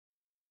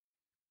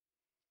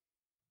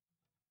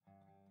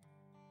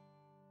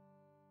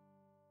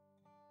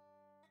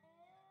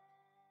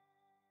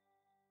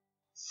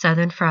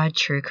Southern Fried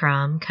True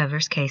Crime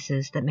covers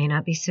cases that may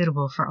not be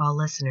suitable for all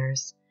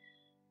listeners,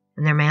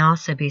 and there may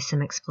also be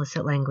some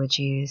explicit language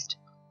used.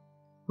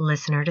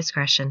 Listener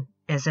discretion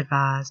is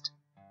advised.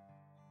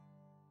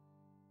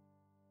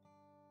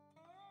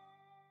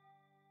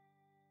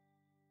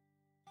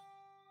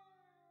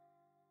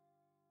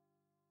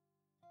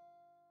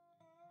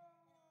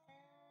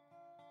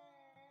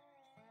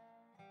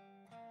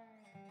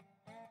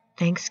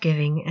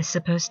 Thanksgiving is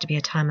supposed to be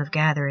a time of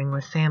gathering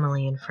with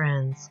family and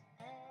friends,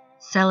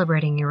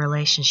 celebrating your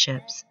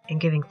relationships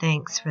and giving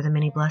thanks for the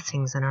many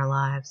blessings in our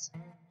lives.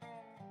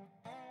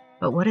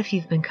 But what if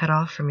you've been cut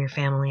off from your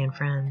family and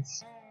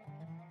friends?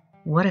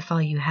 What if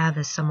all you have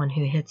is someone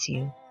who hits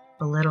you,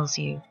 belittles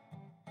you,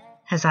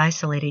 has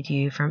isolated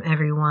you from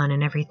everyone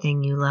and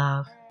everything you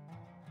love?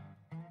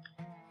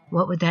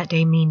 What would that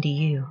day mean to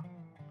you?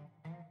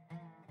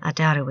 I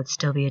doubt it would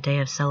still be a day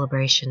of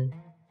celebration.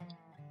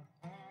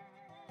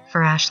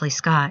 For Ashley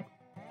Scott,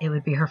 it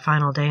would be her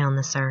final day on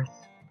this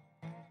earth.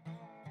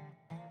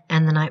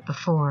 And the night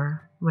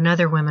before, when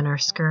other women are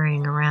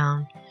scurrying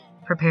around,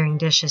 preparing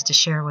dishes to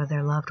share with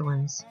their loved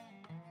ones,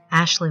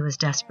 Ashley was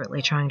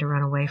desperately trying to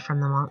run away from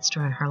the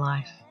monster in her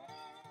life,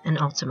 and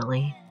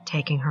ultimately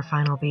taking her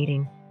final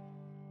beating.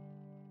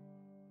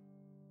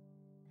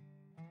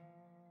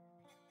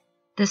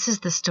 This is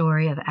the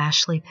story of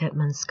Ashley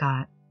Pittman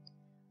Scott,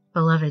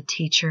 beloved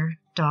teacher,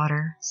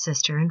 daughter,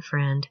 sister, and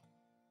friend,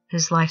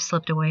 whose life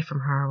slipped away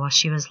from her while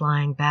she was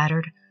lying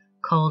battered,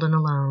 cold, and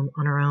alone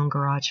on her own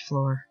garage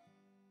floor.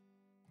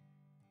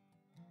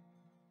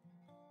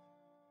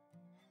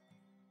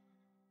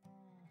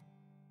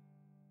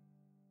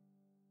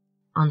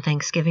 On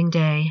Thanksgiving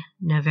Day,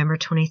 November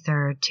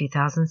 23,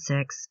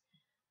 2006,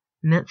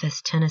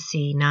 Memphis,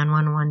 Tennessee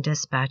 911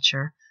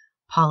 dispatcher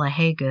Paula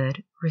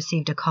Haygood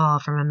received a call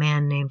from a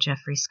man named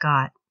Jeffrey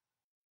Scott.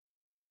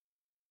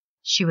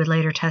 She would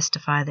later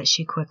testify that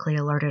she quickly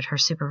alerted her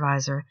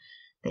supervisor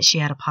that she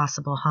had a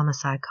possible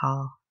homicide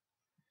call,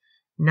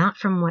 not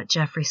from what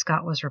Jeffrey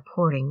Scott was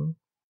reporting,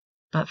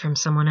 but from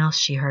someone else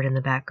she heard in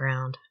the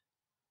background.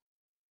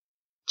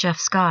 Jeff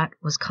Scott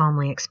was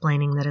calmly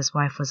explaining that his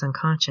wife was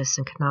unconscious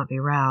and could not be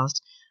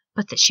roused,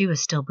 but that she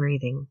was still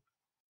breathing.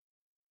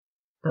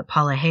 But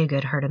Paula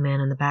Haygood heard a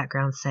man in the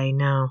background say,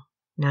 No,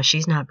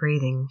 she's not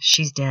breathing.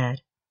 She's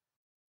dead.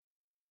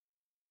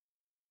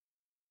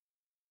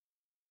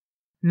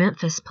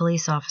 Memphis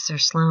police officer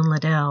Sloan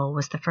Liddell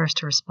was the first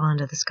to respond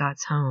to the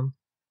Scotts' home.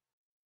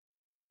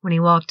 When he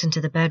walked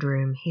into the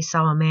bedroom, he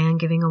saw a man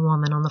giving a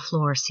woman on the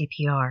floor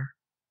CPR.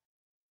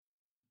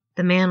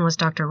 The man was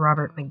Dr.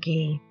 Robert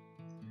McGee,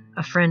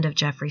 a friend of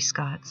Jeffrey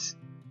Scott's.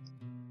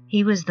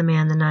 He was the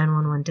man the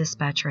 911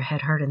 dispatcher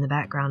had heard in the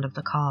background of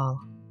the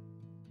call.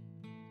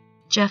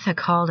 Jeff had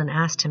called and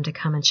asked him to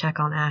come and check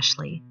on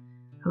Ashley,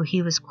 who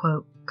he was,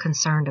 quote,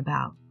 concerned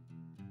about.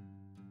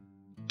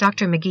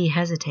 Dr. McGee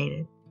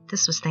hesitated.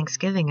 This was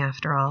Thanksgiving,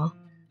 after all,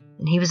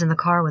 and he was in the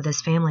car with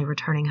his family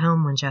returning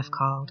home when Jeff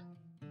called.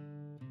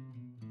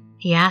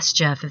 He asked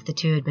Jeff if the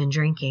two had been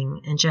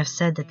drinking, and Jeff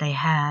said that they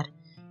had,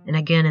 and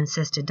again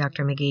insisted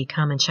Dr. McGee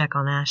come and check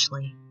on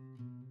Ashley.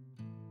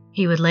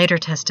 He would later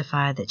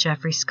testify that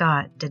Jeffrey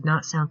Scott did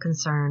not sound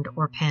concerned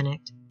or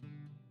panicked,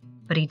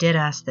 but he did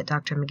ask that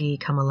Dr. McGee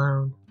come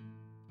alone.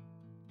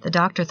 The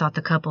doctor thought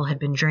the couple had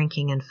been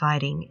drinking and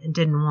fighting and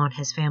didn't want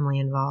his family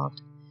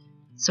involved,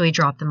 so he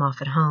dropped them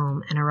off at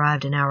home and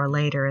arrived an hour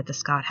later at the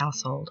Scott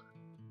household.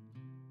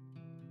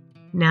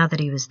 Now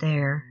that he was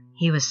there,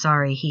 he was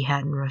sorry he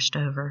hadn't rushed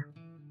over.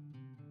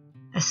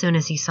 As soon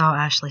as he saw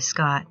Ashley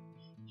Scott,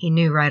 he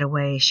knew right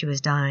away she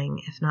was dying,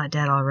 if not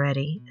dead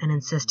already, and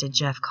insisted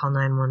Jeff call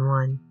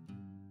 911.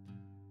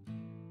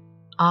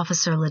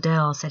 Officer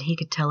Liddell said he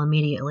could tell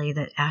immediately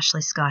that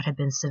Ashley Scott had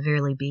been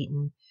severely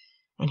beaten,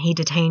 and he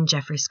detained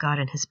Jeffrey Scott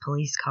in his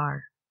police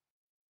car.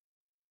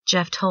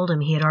 Jeff told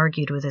him he had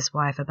argued with his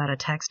wife about a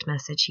text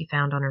message he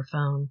found on her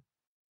phone.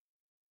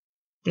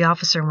 The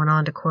officer went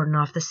on to cordon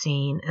off the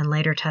scene and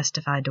later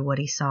testified to what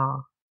he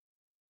saw.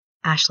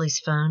 Ashley's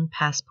phone,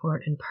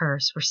 passport, and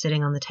purse were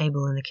sitting on the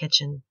table in the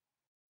kitchen,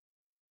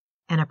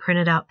 and a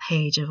printed out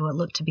page of what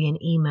looked to be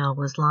an email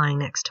was lying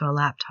next to a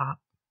laptop.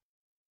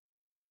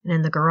 And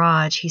in the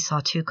garage he saw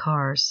two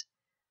cars,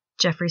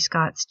 Jeffrey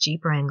Scott's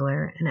Jeep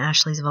Wrangler and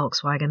Ashley's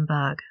Volkswagen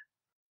Bug.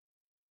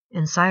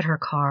 Inside her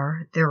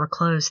car, there were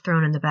clothes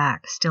thrown in the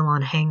back, still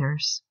on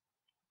hangers.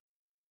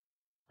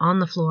 On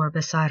the floor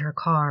beside her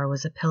car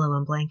was a pillow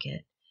and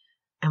blanket,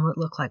 and what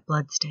looked like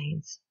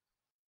bloodstains.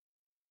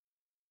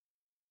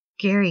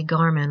 Gary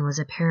Garman was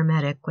a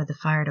paramedic with the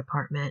fire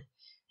department,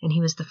 and he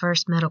was the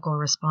first medical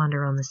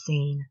responder on the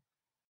scene.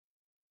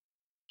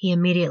 He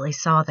immediately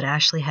saw that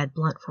Ashley had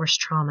blunt force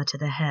trauma to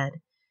the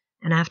head,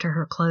 and after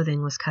her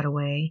clothing was cut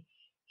away,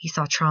 he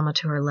saw trauma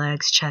to her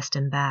legs, chest,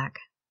 and back.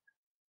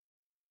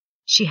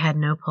 She had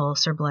no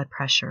pulse or blood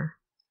pressure.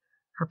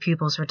 Her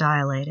pupils were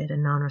dilated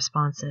and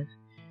non-responsive,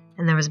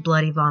 and there was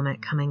bloody vomit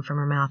coming from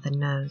her mouth and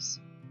nose.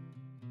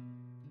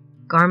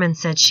 Garman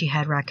said she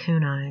had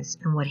raccoon eyes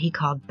and what he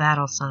called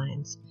battle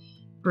signs,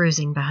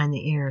 bruising behind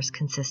the ears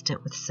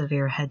consistent with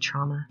severe head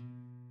trauma.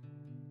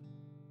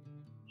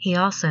 He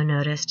also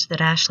noticed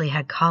that Ashley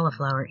had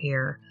cauliflower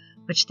ear,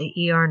 which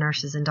the ER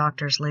nurses and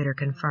doctors later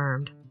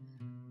confirmed,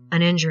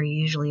 an injury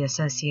usually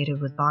associated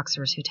with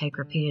boxers who take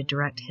repeated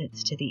direct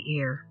hits to the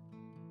ear.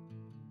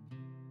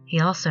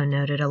 He also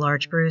noted a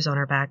large bruise on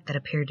her back that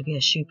appeared to be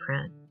a shoe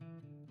print.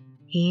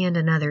 He and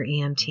another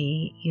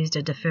EMT used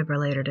a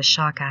defibrillator to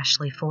shock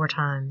Ashley 4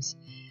 times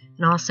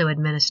and also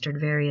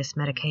administered various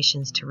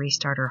medications to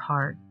restart her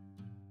heart.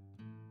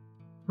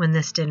 When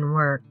this didn't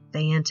work,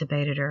 they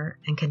intubated her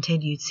and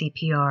continued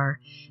CPR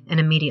and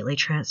immediately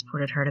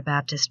transported her to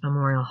Baptist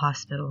Memorial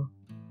Hospital.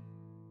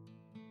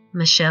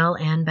 Michelle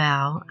Ann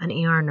Bow, an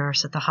ER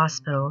nurse at the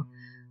hospital,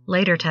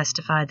 later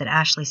testified that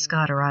Ashley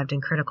Scott arrived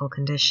in critical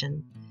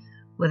condition,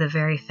 with a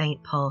very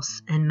faint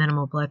pulse and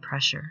minimal blood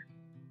pressure.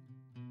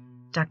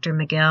 Dr.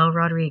 Miguel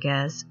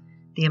Rodriguez,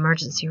 the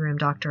emergency room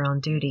doctor on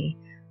duty,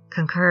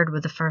 concurred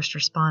with the first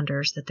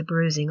responders that the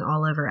bruising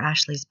all over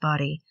Ashley's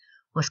body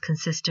was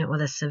consistent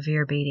with a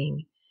severe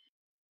beating,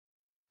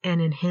 and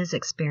in his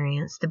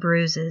experience, the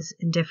bruises,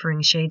 in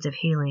differing shades of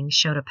healing,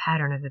 showed a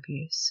pattern of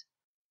abuse.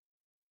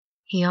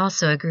 He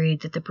also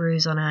agreed that the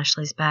bruise on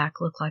Ashley's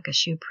back looked like a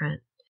shoe print,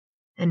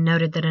 and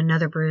noted that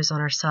another bruise on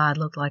her side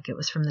looked like it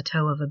was from the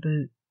toe of a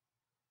boot.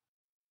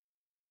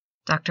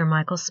 Dr.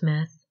 Michael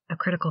Smith, a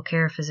critical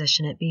care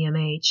physician at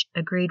BMH,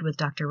 agreed with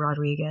Dr.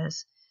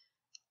 Rodriguez,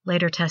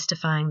 later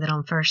testifying that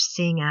on first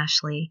seeing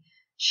Ashley,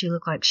 she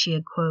looked like she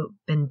had, quote,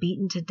 been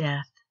beaten to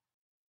death.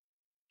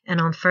 And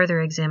on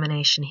further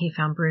examination, he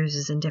found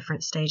bruises in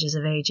different stages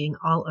of aging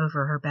all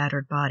over her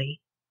battered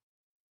body.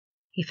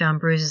 He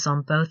found bruises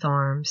on both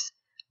arms,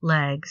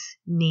 legs,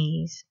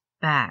 knees,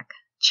 back,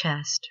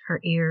 chest, her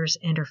ears,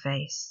 and her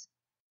face.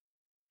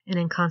 And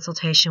in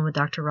consultation with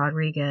Dr.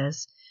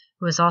 Rodriguez,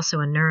 who was also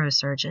a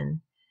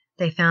neurosurgeon,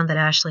 they found that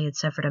Ashley had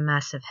suffered a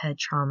massive head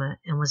trauma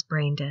and was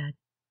brain dead.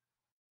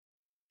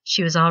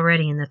 She was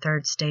already in the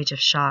 3rd stage of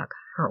shock,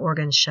 her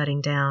organs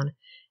shutting down,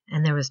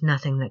 and there was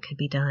nothing that could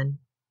be done.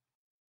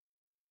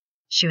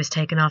 She was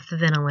taken off the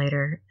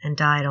ventilator and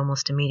died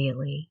almost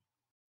immediately.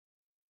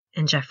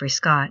 And Jeffrey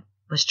Scott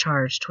was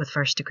charged with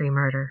first-degree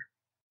murder.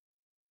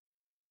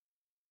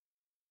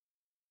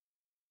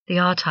 The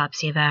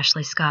autopsy of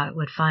Ashley Scott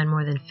would find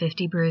more than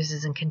 50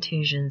 bruises and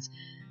contusions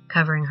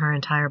covering her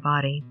entire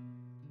body.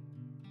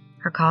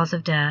 Her cause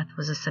of death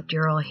was a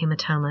subdural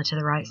hematoma to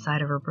the right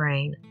side of her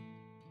brain,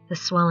 the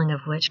swelling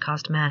of which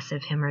caused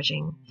massive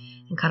hemorrhaging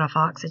and cut off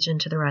oxygen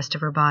to the rest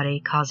of her body,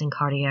 causing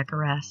cardiac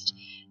arrest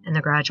and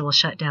the gradual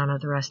shutdown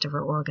of the rest of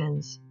her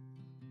organs.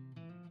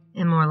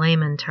 In more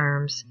layman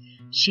terms,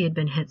 she had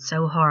been hit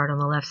so hard on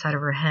the left side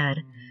of her head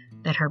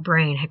that her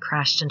brain had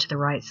crashed into the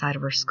right side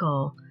of her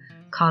skull,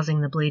 causing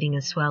the bleeding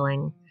and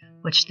swelling,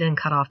 which then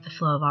cut off the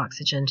flow of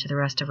oxygen to the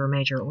rest of her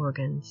major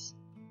organs.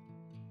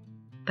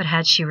 But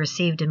had she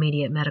received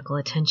immediate medical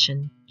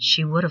attention,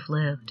 she would have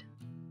lived.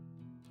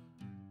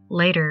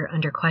 Later,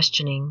 under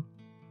questioning,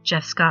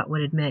 Jeff Scott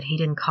would admit he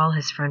didn't call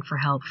his friend for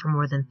help for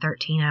more than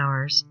 13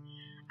 hours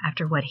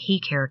after what he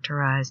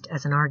characterized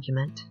as an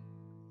argument.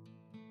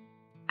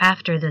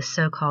 After this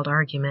so-called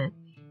argument,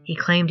 he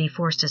claimed he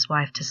forced his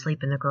wife to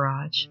sleep in the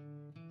garage,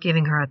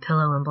 giving her a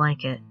pillow and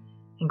blanket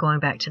and going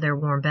back to their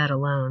warm bed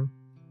alone,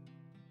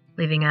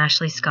 leaving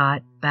Ashley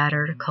Scott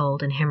battered,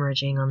 cold, and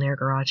hemorrhaging on their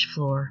garage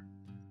floor.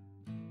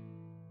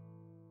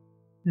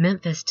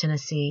 Memphis,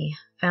 Tennessee,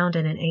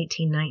 founded in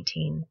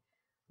 1819,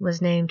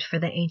 was named for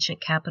the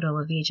ancient capital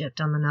of Egypt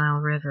on the Nile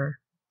River.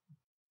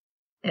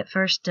 It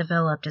first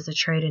developed as a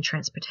trade and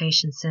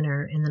transportation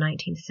center in the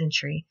 19th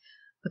century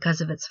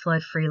because of its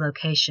flood-free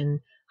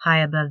location high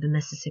above the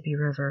Mississippi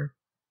River.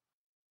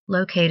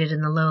 Located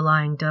in the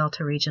low-lying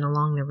delta region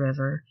along the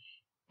river,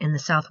 in the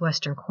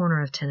southwestern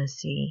corner of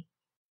Tennessee,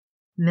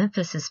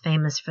 Memphis is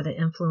famous for the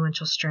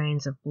influential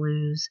strains of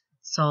blues,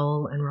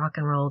 soul, and rock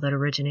and roll that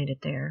originated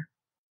there.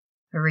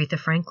 Aretha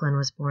Franklin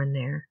was born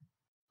there.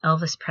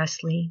 Elvis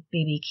Presley,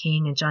 B.B.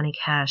 King, and Johnny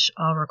Cash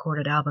all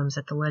recorded albums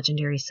at the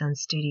legendary Sun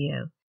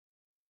Studio.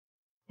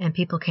 And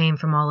people came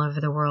from all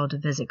over the world to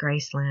visit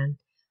Graceland,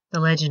 the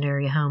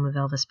legendary home of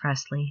Elvis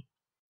Presley.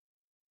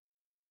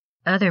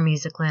 Other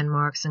music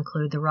landmarks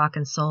include the Rock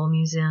and Soul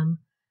Museum,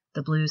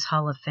 the Blues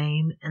Hall of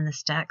Fame, and the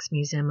Stax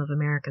Museum of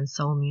American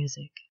Soul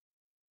Music.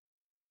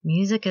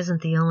 Music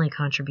isn't the only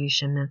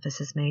contribution Memphis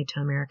has made to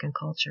American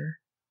culture.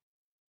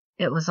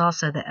 It was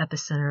also the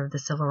epicenter of the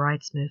Civil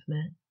Rights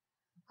Movement,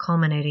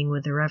 culminating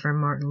with the Reverend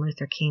Martin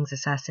Luther King's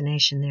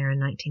assassination there in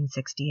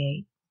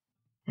 1968.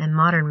 And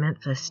modern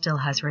Memphis still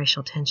has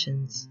racial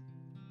tensions.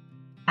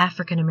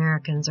 African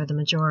Americans are the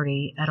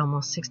majority at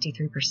almost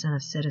 63%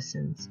 of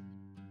citizens,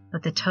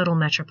 but the total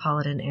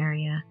metropolitan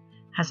area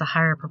has a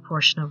higher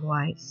proportion of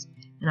whites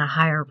and a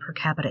higher per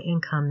capita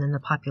income than the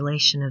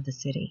population of the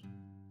city.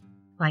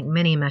 Like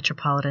many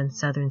metropolitan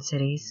southern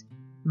cities,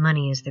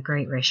 money is the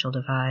great racial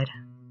divide.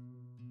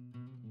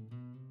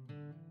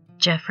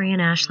 Jeffrey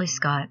and Ashley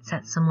Scott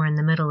sat somewhere in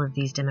the middle of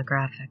these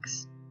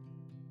demographics.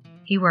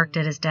 He worked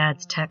at his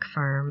dad's tech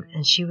firm,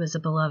 and she was a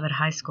beloved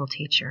high school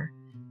teacher,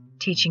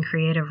 teaching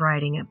creative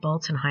writing at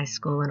Bolton High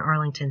School in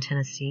Arlington,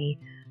 Tennessee,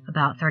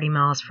 about 30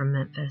 miles from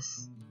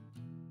Memphis.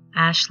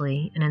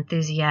 Ashley, an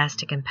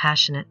enthusiastic and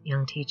passionate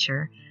young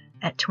teacher,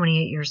 at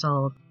 28 years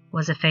old,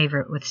 was a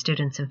favorite with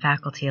students and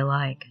faculty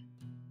alike.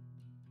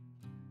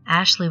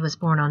 Ashley was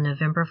born on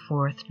November 4,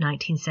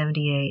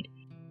 1978,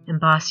 in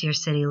Bossier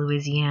City,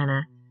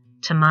 Louisiana,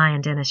 to Mai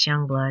and Dennis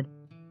Youngblood.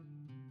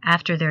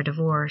 After their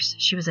divorce,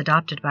 she was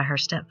adopted by her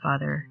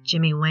stepfather,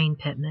 Jimmy Wayne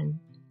Pittman,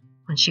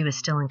 when she was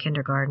still in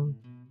kindergarten.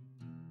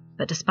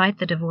 But despite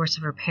the divorce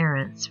of her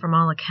parents, from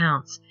all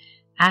accounts,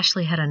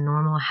 Ashley had a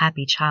normal,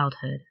 happy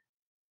childhood.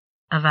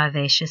 A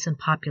vivacious and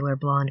popular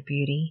blonde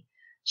beauty,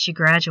 she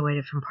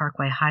graduated from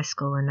Parkway High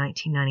School in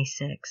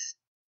 1996.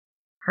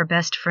 Her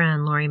best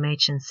friend, Lori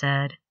Machen,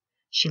 said,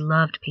 "She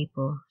loved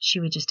people. She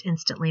would just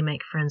instantly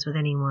make friends with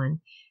anyone,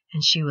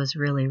 and she was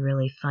really,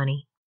 really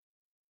funny."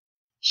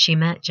 She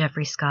met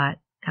Jeffrey Scott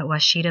at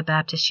Washita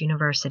Baptist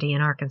University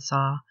in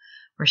Arkansas,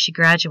 where she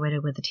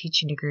graduated with a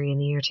teaching degree in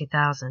the year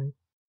 2000.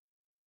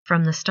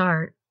 From the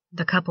start,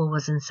 the couple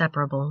was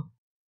inseparable.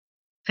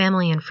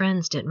 Family and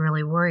friends didn't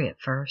really worry at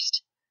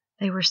first.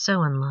 They were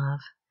so in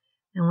love,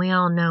 and we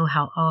all know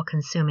how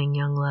all-consuming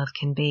young love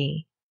can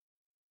be.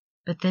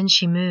 But then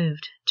she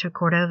moved to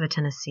Cordova,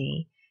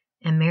 Tennessee,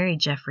 and married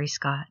Jeffrey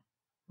Scott,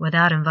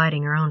 without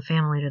inviting her own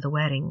family to the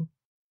wedding.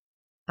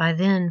 By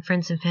then,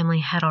 friends and family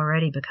had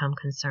already become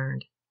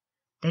concerned.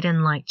 They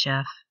didn't like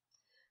Jeff.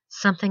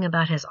 Something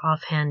about his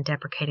offhand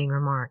deprecating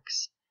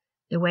remarks,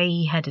 the way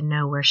he had to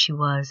know where she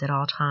was at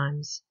all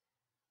times.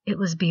 It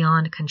was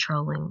beyond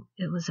controlling.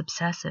 It was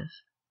obsessive.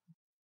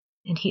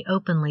 And he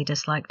openly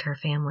disliked her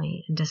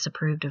family and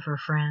disapproved of her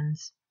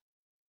friends.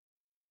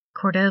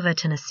 Cordova,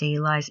 Tennessee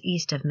lies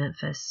east of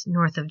Memphis,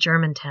 north of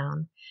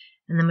Germantown,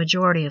 and the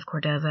majority of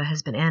Cordova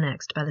has been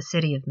annexed by the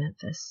city of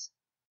Memphis.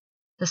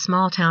 The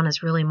small town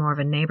is really more of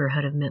a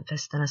neighborhood of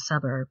Memphis than a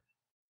suburb.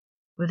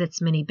 With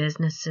its many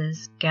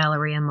businesses,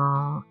 Galleria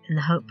Mall, and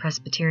the Hope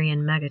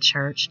Presbyterian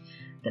megachurch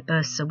that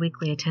boasts a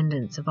weekly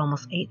attendance of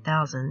almost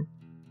 8,000,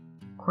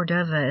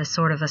 Cordova is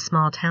sort of a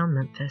small-town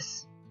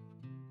Memphis.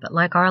 But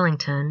like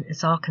Arlington,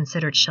 it's all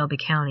considered Shelby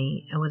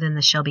County and within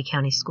the Shelby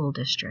County School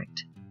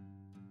District.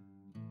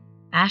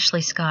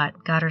 Ashley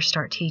Scott got her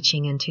start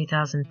teaching in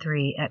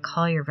 2003 at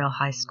Collierville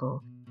High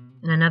School,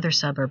 in another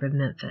suburb of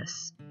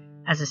Memphis,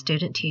 as a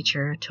student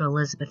teacher to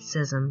Elizabeth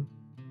Sissom,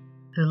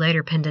 who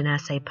later penned an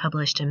essay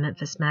published in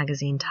Memphis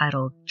Magazine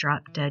titled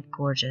 "Drop Dead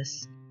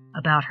Gorgeous"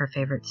 about her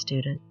favorite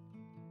student.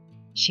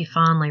 She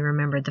fondly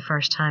remembered the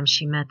first time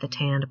she met the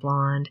tanned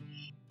blonde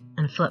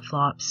in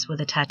flip-flops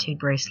with a tattooed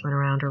bracelet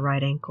around her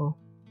right ankle.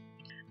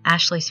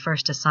 Ashley's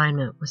first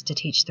assignment was to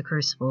teach the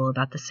Crucible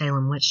about the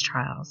Salem witch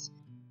trials,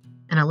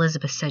 and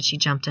Elizabeth said she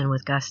jumped in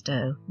with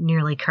gusto,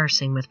 nearly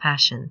cursing with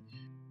passion,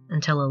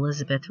 until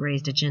Elizabeth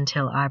raised a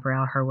genteel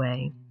eyebrow her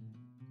way.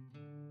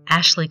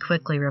 Ashley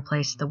quickly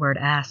replaced the word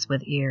ass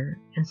with ear,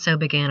 and so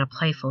began a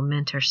playful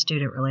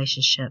mentor-student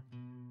relationship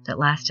that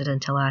lasted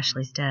until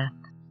Ashley's death.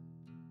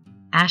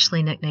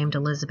 Ashley nicknamed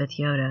Elizabeth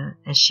Yoda,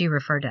 and she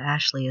referred to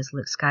Ashley as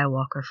Luke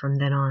Skywalker from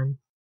then on.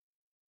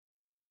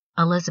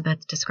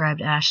 Elizabeth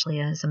described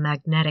Ashley as a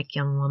magnetic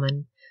young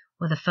woman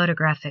with a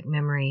photographic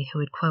memory who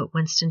would quote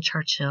Winston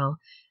Churchill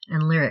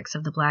and lyrics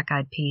of the Black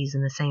Eyed Peas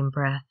in the same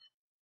breath.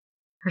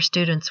 Her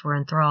students were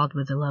enthralled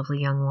with the lovely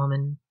young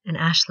woman, and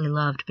Ashley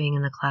loved being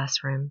in the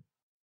classroom.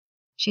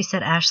 She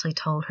said Ashley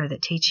told her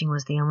that teaching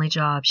was the only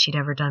job she'd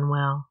ever done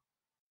well,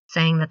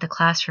 saying that the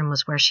classroom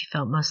was where she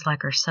felt most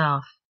like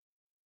herself,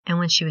 and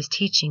when she was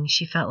teaching,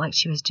 she felt like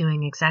she was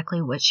doing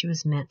exactly what she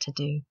was meant to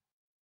do.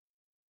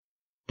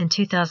 In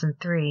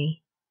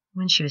 2003,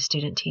 when she was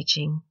student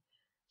teaching,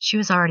 she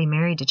was already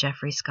married to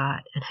Jeffrey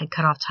Scott and had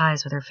cut off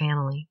ties with her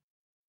family.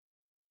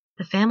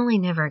 The family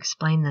never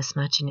explained this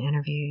much in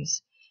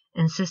interviews,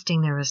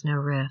 insisting there was no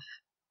riff,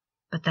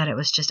 but that it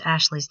was just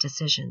Ashley's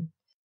decision,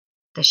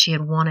 that she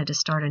had wanted to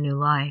start a new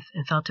life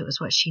and felt it was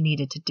what she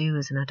needed to do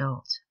as an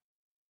adult.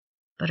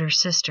 But her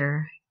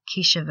sister,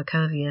 Keisha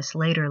Vakovius,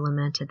 later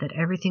lamented that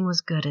everything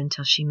was good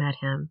until she met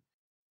him.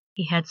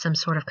 He had some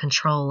sort of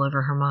control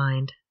over her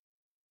mind.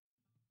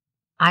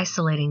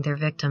 Isolating their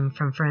victim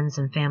from friends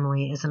and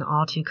family is an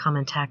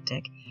all-too-common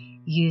tactic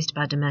used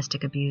by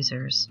domestic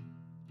abusers.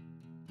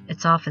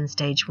 It's often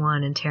stage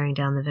one in tearing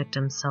down the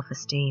victim's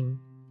self-esteem.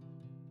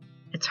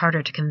 It's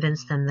harder to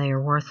convince them they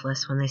are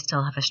worthless when they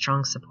still have a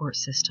strong support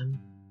system.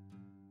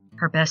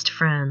 Her best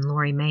friend,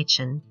 Lori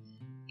Machen,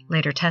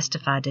 later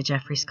testified to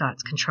Jeffrey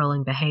Scott's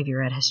controlling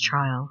behavior at his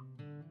trial.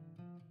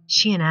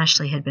 She and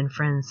Ashley had been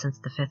friends since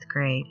the 5th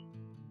grade,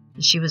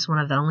 and she was one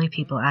of the only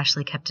people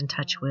Ashley kept in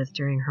touch with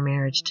during her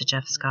marriage to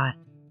Jeff Scott.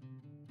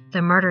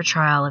 The murder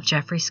trial of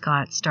Jeffrey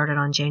Scott started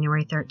on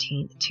January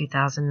 13,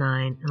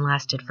 2009, and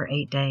lasted for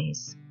 8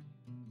 days.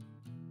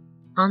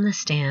 On the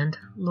stand,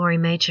 Lori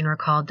Machen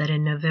recalled that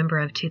in November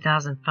of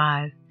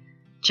 2005,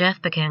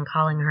 Jeff began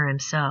calling her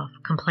himself,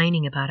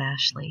 complaining about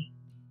Ashley.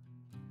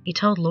 He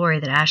told Lori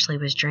that Ashley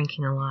was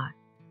drinking a lot,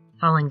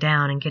 falling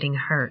down and getting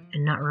hurt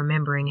and not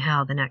remembering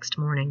how the next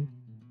morning.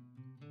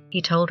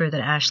 He told her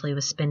that Ashley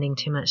was spending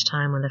too much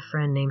time with a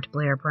friend named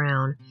Blair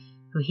Brown,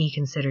 who he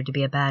considered to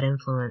be a bad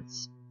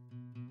influence.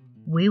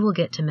 "We will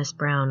get to Miss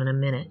Brown in a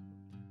minute."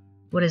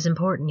 What is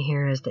important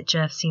here is that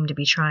Jeff seemed to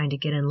be trying to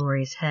get in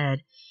Lori's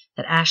head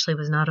that Ashley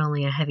was not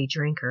only a heavy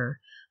drinker,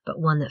 but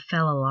one that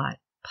fell a lot,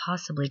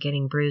 possibly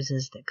getting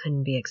bruises that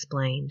couldn't be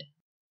explained.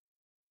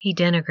 He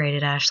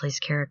denigrated Ashley's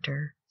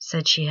character,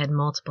 said she had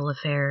multiple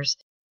affairs,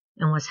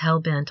 and was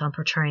hell-bent on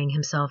portraying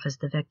himself as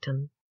the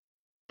victim,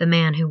 the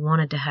man who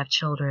wanted to have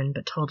children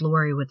but told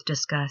Lori with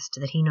disgust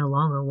that he no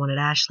longer wanted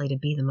Ashley to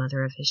be the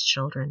mother of his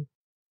children.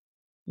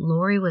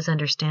 Lori was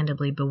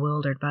understandably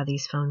bewildered by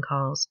these phone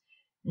calls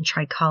and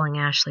tried calling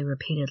Ashley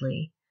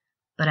repeatedly,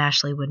 but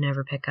Ashley would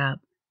never pick up.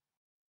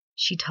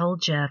 She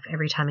told Jeff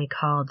every time he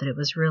called that it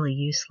was really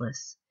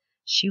useless.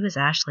 She was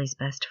Ashley's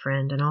best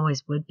friend and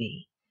always would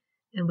be,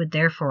 and would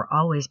therefore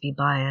always be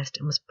biased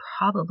and was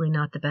probably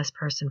not the best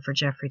person for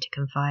Jeffrey to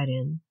confide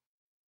in.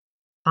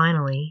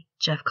 Finally,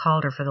 Jeff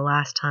called her for the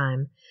last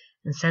time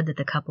and said that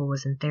the couple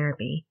was in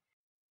therapy,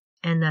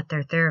 and that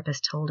their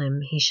therapist told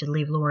him he should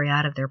leave Lori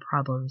out of their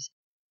problems,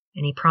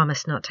 and he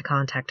promised not to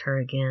contact her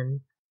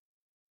again.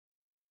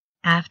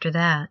 After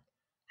that,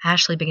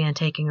 Ashley began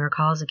taking her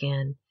calls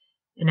again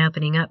and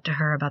opening up to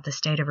her about the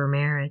state of her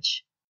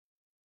marriage.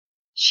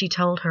 She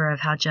told her of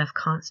how Jeff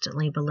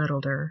constantly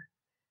belittled her,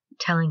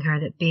 telling her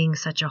that being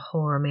such a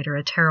whore made her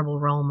a terrible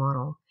role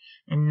model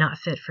and not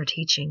fit for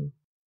teaching.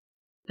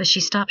 But she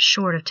stopped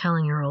short of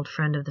telling her old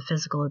friend of the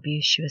physical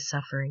abuse she was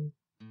suffering.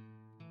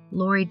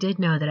 Lori did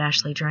know that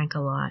Ashley drank a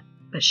lot,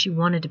 but she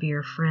wanted to be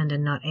her friend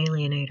and not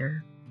alienate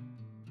her.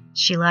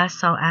 She last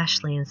saw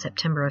Ashley in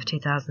September of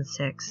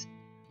 2006,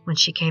 when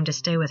she came to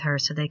stay with her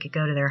so they could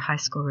go to their high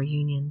school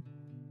reunion.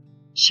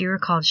 She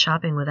recalled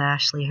shopping with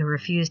Ashley, who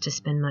refused to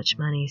spend much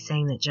money,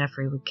 saying that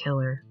Jeffrey would kill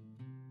her.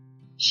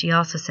 She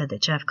also said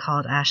that Jeff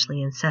called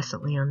Ashley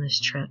incessantly on this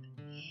trip,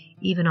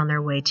 even on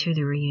their way to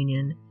the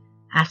reunion,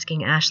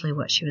 asking Ashley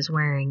what she was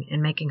wearing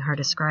and making her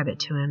describe it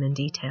to him in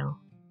detail.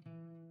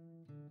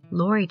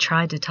 Lori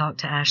tried to talk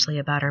to Ashley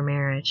about her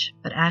marriage,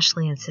 but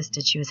Ashley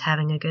insisted she was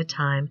having a good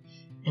time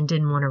and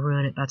didn't want to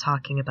ruin it by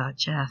talking about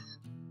Jeff.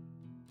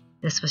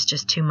 This was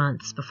just 2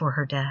 months before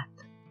her death.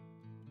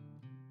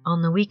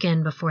 On the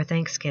weekend before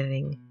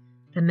Thanksgiving,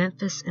 the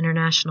Memphis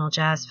International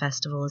Jazz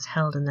Festival is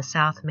held in the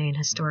South Main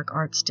Historic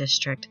Arts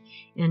District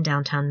in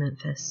downtown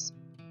Memphis.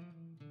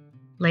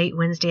 Late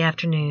Wednesday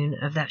afternoon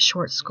of that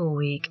short school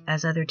week,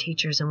 as other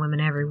teachers and women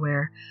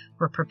everywhere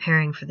were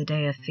preparing for the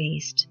day of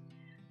feast,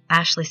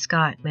 Ashley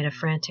Scott made a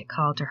frantic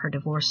call to her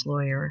divorce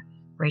lawyer,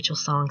 Rachel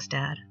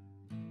Songstad,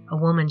 a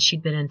woman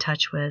she'd been in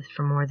touch with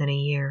for more than a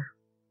year.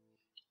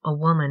 A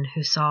woman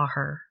who saw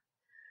her,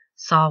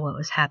 saw what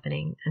was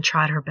happening, and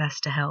tried her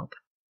best to help.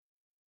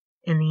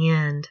 In the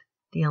end,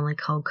 the only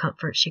cold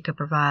comfort she could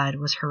provide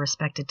was her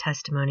respected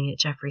testimony at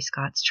Jeffrey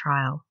Scott's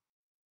trial.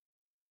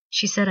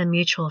 She said a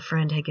mutual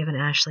friend had given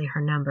Ashley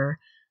her number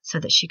so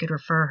that she could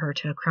refer her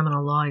to a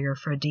criminal lawyer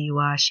for a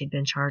DUI she'd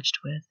been charged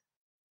with.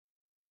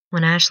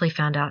 When Ashley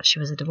found out she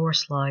was a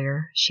divorce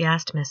lawyer, she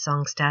asked Miss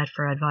Songstad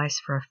for advice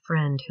for a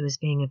friend who was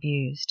being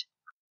abused.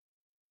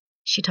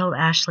 She told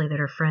Ashley that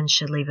her friend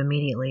should leave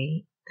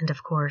immediately, and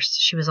of course,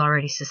 she was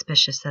already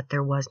suspicious that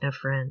there was no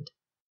friend.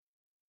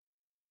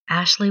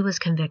 Ashley was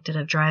convicted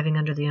of driving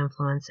under the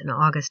influence in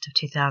August of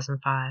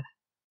 2005.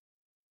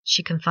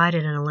 She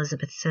confided in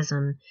Elizabeth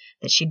Sissom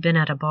that she'd been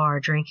at a bar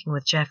drinking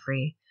with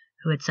Jeffrey,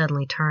 who had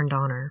suddenly turned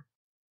on her,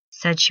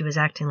 said she was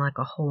acting like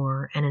a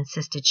whore, and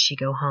insisted she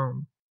go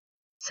home.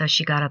 So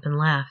she got up and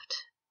left,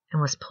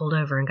 and was pulled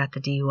over and got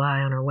the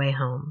DUI on her way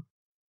home.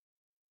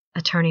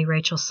 Attorney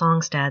Rachel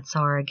Songstad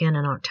saw her again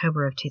in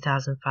October of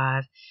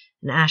 2005,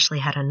 and Ashley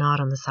had a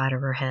knot on the side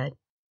of her head.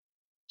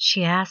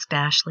 She asked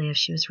Ashley if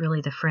she was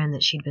really the friend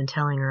that she'd been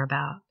telling her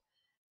about,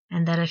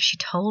 and that if she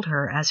told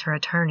her as her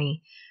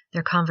attorney,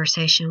 their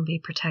conversation would be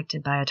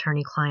protected by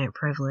attorney-client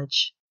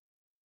privilege.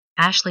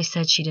 Ashley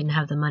said she didn't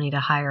have the money to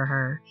hire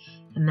her,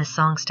 and Miss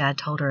Songstad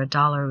told her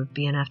 $1 would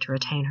be enough to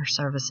retain her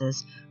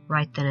services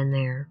right then and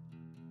there.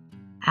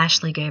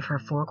 Ashley gave her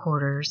 4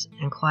 quarters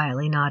and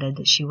quietly nodded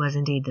that she was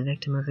indeed the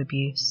victim of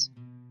abuse.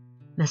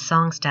 Miss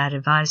Songstad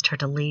advised her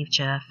to leave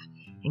Jeff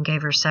and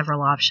gave her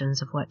several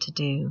options of what to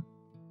do.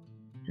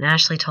 And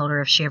Ashley told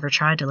her if she ever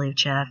tried to leave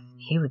Jeff,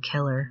 he would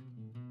kill her.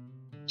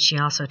 She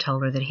also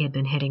told her that he had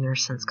been hitting her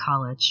since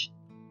college.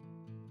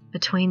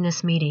 Between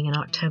this meeting in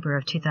October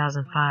of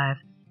 2005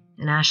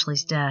 and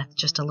Ashley's death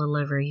just a little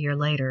over a year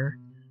later,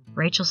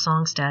 Rachel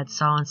Songstad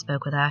saw and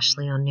spoke with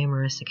Ashley on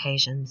numerous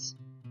occasions.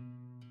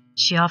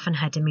 She often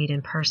had to meet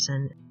in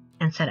person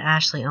and said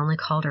Ashley only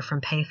called her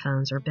from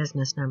payphones or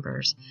business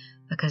numbers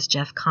because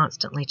Jeff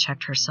constantly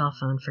checked her cell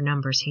phone for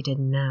numbers he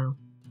didn't know.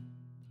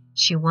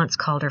 She once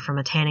called her from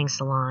a tanning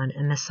salon,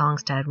 and Miss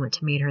Songstad went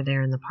to meet her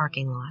there in the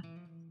parking lot.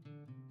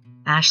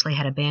 Ashley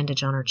had a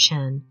bandage on her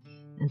chin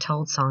and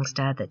told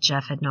Songstad that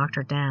Jeff had knocked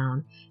her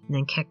down and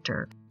then kicked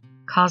her,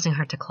 causing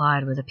her to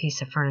collide with a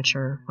piece of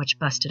furniture which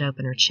busted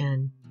open her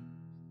chin.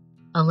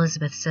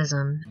 Elizabeth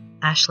Sissom,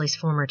 Ashley's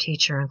former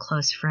teacher and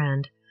close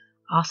friend,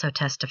 also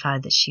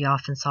testified that she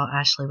often saw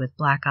Ashley with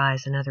black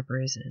eyes and other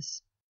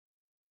bruises.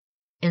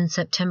 In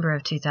September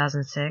of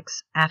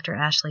 2006, after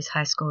Ashley's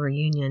high school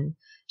reunion,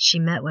 she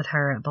met with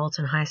her at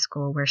Bolton High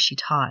School where she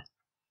taught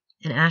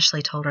and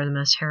Ashley told her the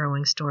most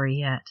harrowing story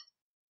yet.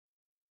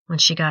 When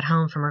she got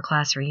home from her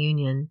class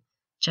reunion,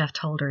 Jeff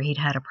told her he'd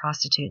had a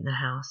prostitute in the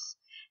house,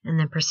 and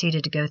then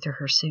proceeded to go through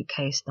her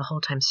suitcase, the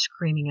whole time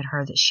screaming at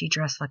her that she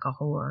dressed like a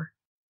whore.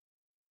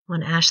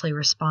 When Ashley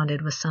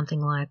responded with something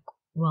like,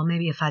 "Well,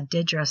 maybe if I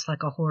did dress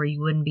like a whore, you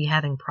wouldn't be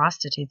having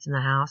prostitutes in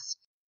the house,"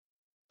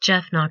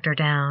 Jeff knocked her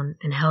down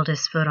and held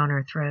his foot on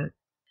her throat.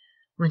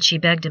 When she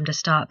begged him to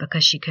stop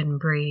because she couldn't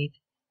breathe,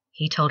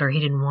 he told her he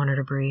didn't want her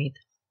to breathe.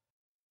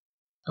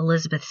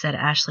 Elizabeth said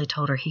Ashley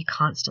told her he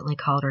constantly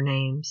called her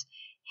names,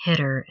 hit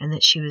her, and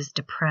that she was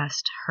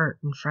depressed, hurt,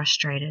 and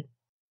frustrated.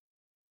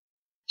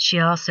 She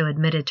also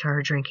admitted to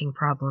her drinking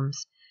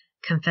problems,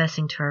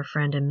 confessing to her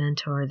friend and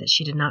mentor that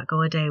she did not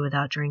go a day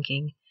without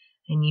drinking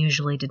and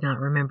usually did not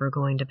remember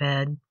going to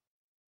bed.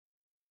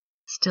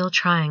 Still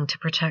trying to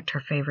protect her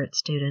favorite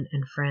student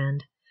and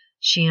friend,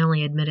 she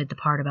only admitted the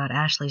part about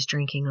Ashley's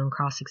drinking on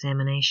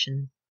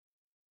cross-examination.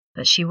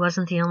 But she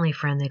wasn't the only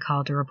friend they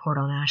called to report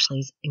on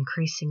Ashley's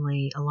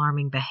increasingly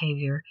alarming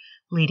behavior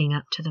leading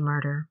up to the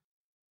murder.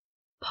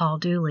 Paul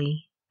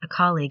Dooley, a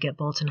colleague at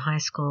Bolton High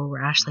School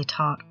where Ashley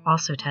taught,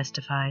 also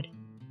testified.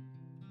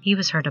 He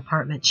was her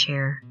department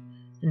chair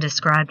and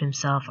described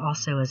himself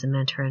also as a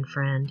mentor and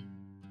friend.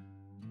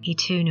 He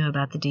too knew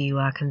about the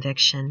DUI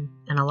conviction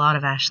and a lot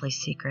of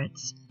Ashley's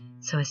secrets,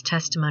 so his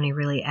testimony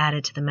really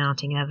added to the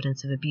mounting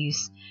evidence of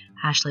abuse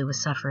Ashley was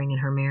suffering in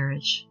her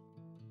marriage.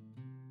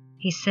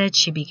 He said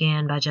she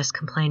began by just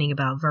complaining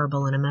about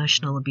verbal and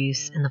emotional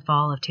abuse in the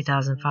fall of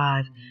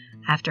 2005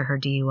 after her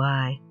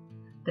DUI,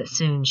 but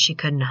soon she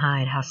couldn't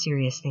hide how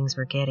serious things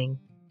were getting.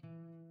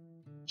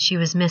 She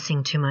was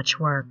missing too much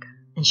work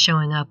and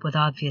showing up with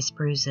obvious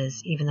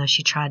bruises even though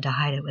she tried to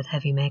hide it with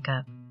heavy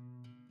makeup.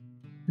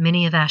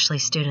 Many of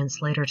Ashley's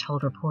students later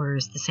told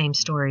reporters the same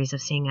stories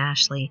of seeing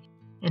Ashley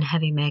in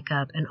heavy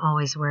makeup and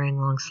always wearing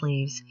long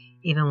sleeves,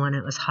 even when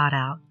it was hot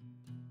out.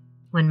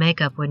 When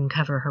makeup wouldn't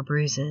cover her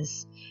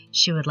bruises,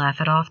 she would laugh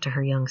it off to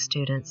her young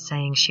students,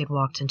 saying she had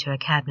walked into a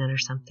cabinet or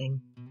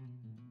something.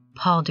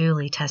 Paul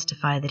Dooley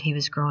testified that he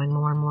was growing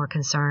more and more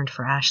concerned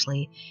for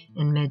Ashley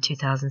in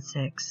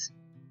mid-2006.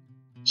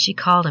 She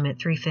called him at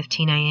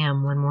 3:15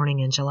 a.m. one morning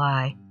in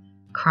July,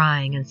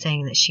 crying and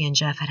saying that she and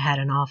Jeff had had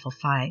an awful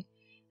fight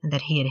and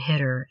that he had hit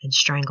her and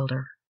strangled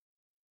her.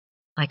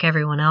 Like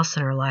everyone else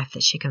in her life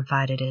that she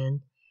confided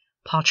in,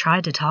 Paul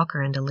tried to talk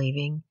her into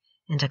leaving,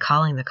 into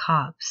calling the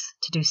cops,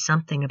 to do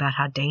something about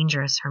how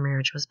dangerous her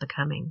marriage was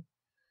becoming.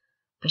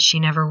 But she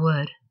never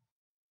would.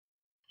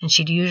 And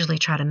she'd usually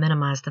try to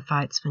minimize the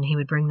fights when he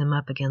would bring them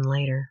up again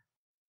later.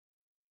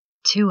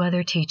 2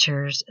 other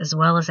teachers, as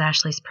well as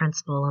Ashley's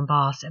principal and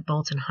boss at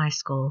Bolton High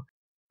School,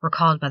 were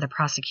called by the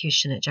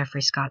prosecution at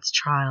Jeffrey Scott's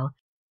trial,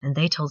 and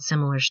they told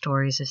similar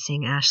stories of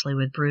seeing Ashley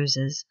with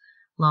bruises,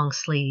 long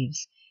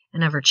sleeves,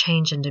 and of her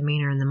change in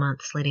demeanor in the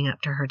months leading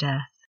up to her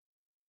death.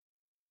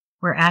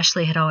 Where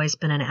Ashley had always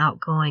been an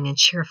outgoing and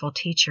cheerful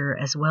teacher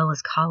as well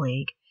as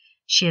colleague,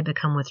 she had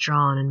become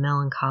withdrawn and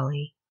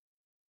melancholy.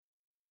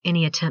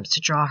 Any attempts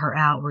to draw her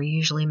out were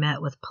usually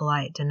met with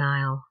polite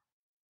denial.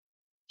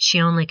 She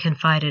only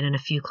confided in a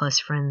few close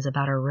friends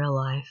about her real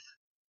life.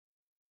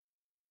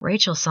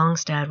 Rachel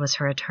Songstad was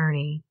her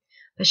attorney,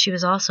 but she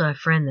was also a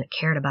friend that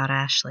cared about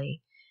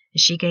Ashley, and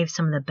she gave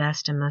some of the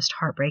best and most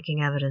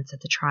heartbreaking evidence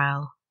at the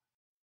trial.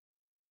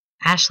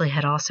 Ashley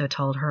had also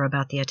told her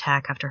about the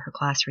attack after her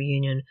class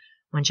reunion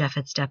when Jeff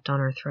had stepped on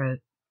her throat.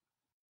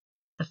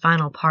 The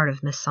final part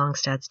of Miss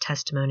Songstad's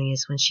testimony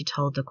is when she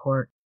told the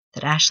court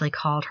that Ashley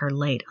called her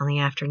late on the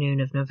afternoon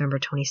of November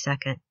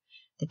 22nd,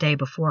 the day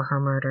before her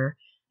murder,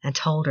 and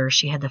told her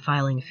she had the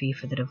filing fee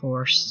for the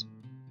divorce.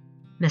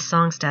 Miss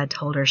Songstad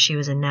told her she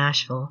was in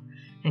Nashville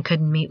and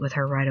couldn't meet with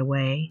her right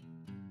away,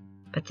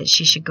 but that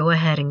she should go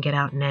ahead and get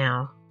out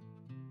now.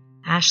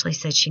 Ashley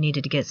said she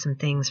needed to get some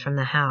things from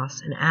the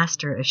house and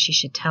asked her if she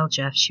should tell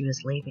Jeff she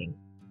was leaving.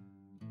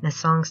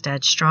 Miss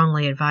Songstad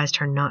strongly advised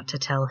her not to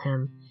tell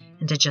him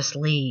and to just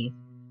leave,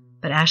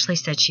 but Ashley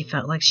said she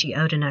felt like she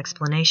owed an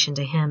explanation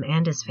to him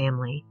and his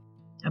family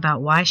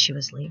about why she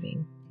was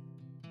leaving.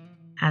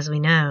 As we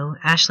know,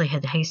 Ashley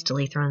had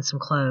hastily thrown some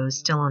clothes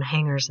still on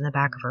hangers in the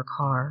back of her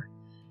car,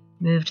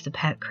 moved the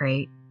pet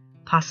crate,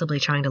 possibly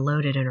trying to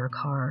load it in her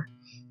car,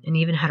 and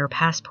even had her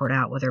passport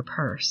out with her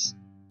purse.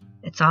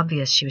 It's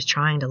obvious she was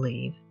trying to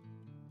leave,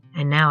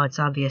 and now it's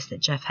obvious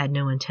that Jeff had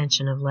no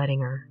intention of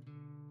letting her.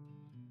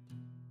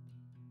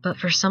 But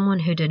for someone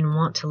who didn't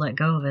want to let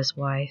go of his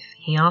wife,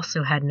 he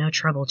also had no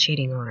trouble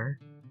cheating on her.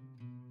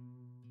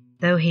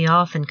 Though he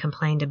often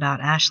complained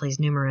about Ashley's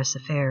numerous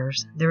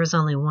affairs, there was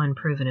only one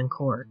proven in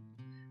court,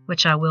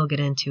 which I will get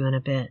into in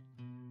a bit.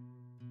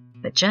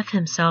 But Jeff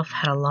himself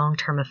had a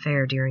long-term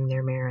affair during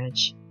their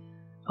marriage.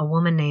 A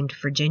woman named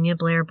Virginia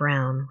Blair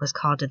Brown was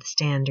called to the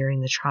stand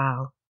during the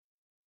trial.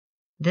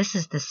 This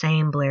is the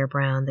same Blair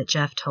Brown that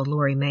Jeff told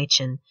Lori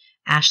Machen,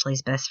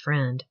 Ashley's best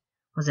friend,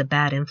 was a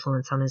bad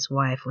influence on his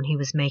wife when he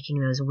was making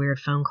those weird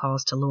phone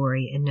calls to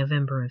Lori in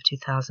November of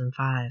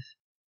 2005.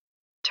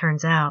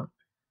 Turns out,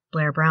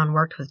 Blair Brown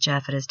worked with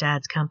Jeff at his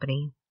dad's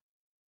company.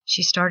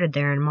 She started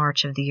there in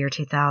March of the year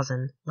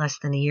 2000, less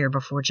than a year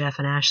before Jeff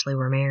and Ashley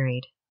were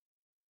married.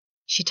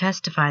 She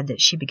testified that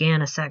she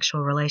began a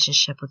sexual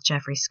relationship with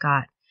Jeffrey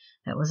Scott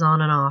that was on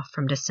and off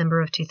from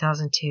December of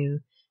 2002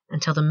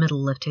 until the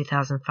middle of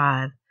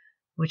 2005,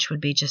 which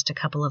would be just a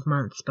couple of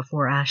months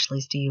before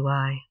Ashley's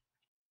DUI.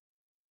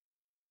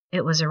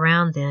 It was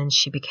around then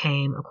she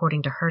became,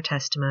 according to her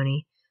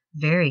testimony,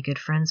 very good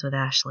friends with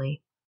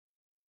Ashley.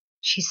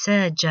 She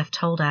said Jeff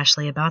told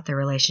Ashley about their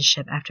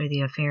relationship after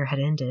the affair had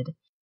ended,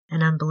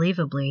 and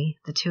unbelievably,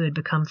 the two had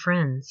become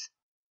friends.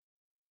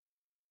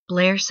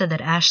 Blair said that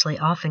Ashley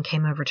often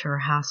came over to her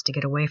house to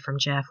get away from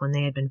Jeff when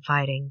they had been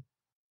fighting.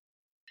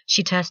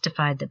 She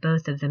testified that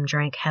both of them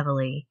drank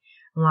heavily,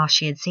 and while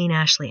she had seen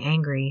Ashley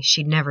angry,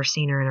 she'd never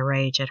seen her in a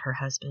rage at her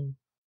husband.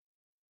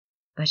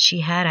 But she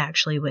had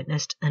actually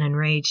witnessed an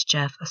enraged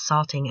Jeff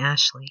assaulting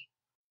Ashley.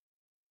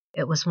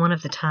 It was one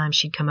of the times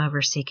she'd come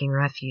over seeking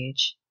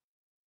refuge.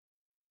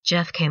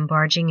 Jeff came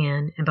barging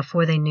in, and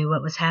before they knew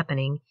what was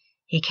happening,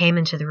 he came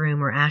into the room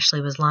where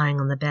Ashley was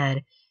lying on the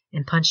bed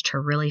and punched her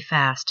really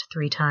fast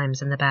 3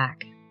 times in the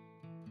back.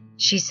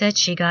 She said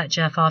she got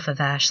Jeff off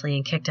of Ashley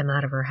and kicked him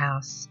out of her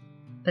house,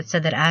 but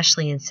said that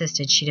Ashley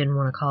insisted she didn't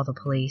want to call the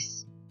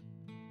police.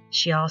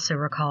 She also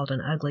recalled an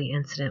ugly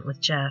incident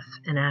with Jeff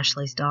and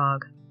Ashley's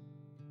dog.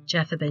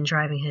 Jeff had been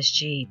driving his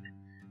Jeep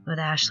with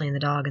Ashley and the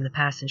dog in the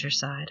passenger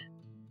side.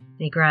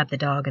 He grabbed the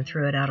dog and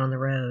threw it out on the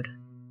road.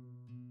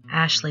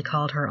 Ashley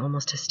called her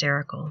almost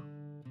hysterical,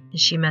 and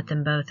she met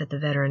them both at the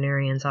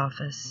veterinarian's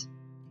office.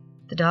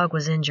 The dog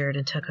was injured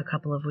and took a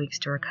couple of weeks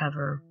to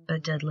recover,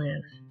 but did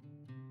live.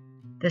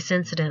 This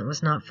incident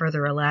was not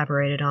further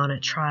elaborated on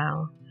at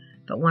trial,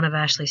 but one of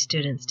Ashley's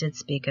students did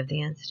speak of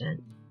the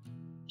incident.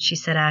 She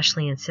said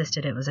Ashley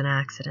insisted it was an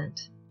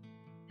accident,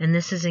 and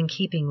this is in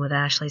keeping with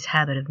Ashley's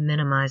habit of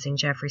minimizing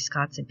Jeffrey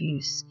Scott's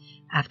abuse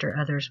after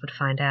others would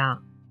find out.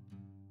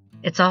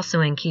 It's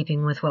also in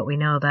keeping with what we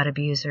know about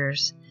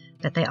abusers,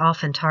 that they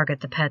often target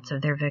the pets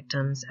of their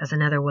victims as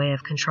another way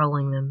of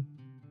controlling them.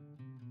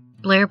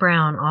 Blair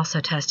Brown also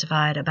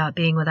testified about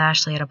being with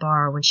Ashley at a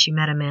bar when she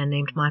met a man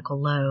named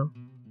Michael Lowe.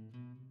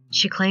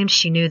 She claimed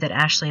she knew that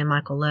Ashley and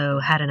Michael Lowe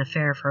had an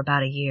affair for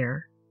about a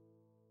year,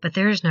 but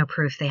there is no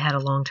proof they had a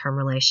long-term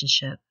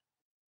relationship.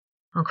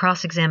 On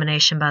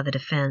cross-examination by the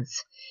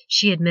defense,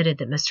 she admitted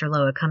that Mr.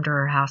 Lowe had come to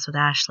her house with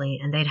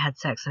Ashley and they'd had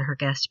sex in her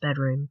guest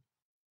bedroom.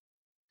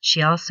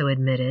 She also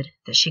admitted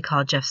that she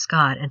called Jeff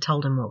Scott and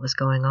told him what was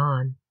going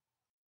on.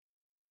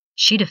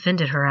 She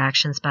defended her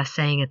actions by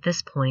saying at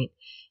this point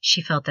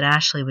she felt that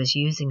Ashley was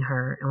using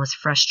her and was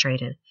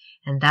frustrated,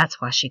 and that's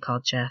why she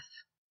called Jeff.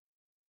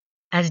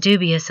 As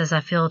dubious as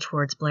I feel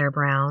towards Blair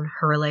Brown,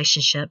 her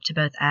relationship to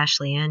both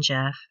Ashley and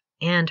Jeff,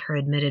 and her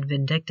admitted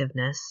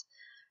vindictiveness,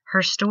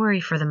 her story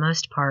for the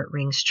most part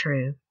rings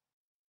true.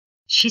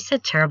 She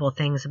said terrible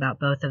things about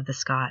both of the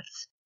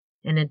Scotts,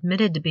 and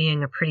admitted to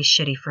being a pretty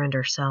shitty friend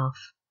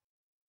herself.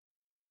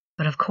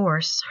 But of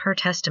course, her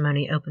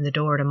testimony opened the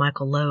door to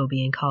Michael Lowe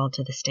being called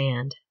to the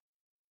stand.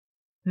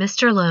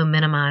 Mr. Lowe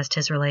minimized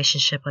his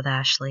relationship with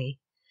Ashley,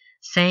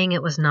 saying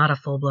it was not a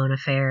full-blown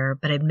affair,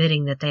 but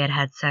admitting that they had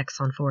had sex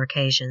on 4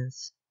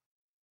 occasions.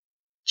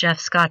 Jeff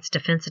Scott's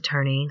defense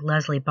attorney,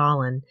 Leslie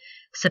Ballin,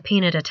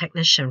 subpoenaed a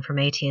technician from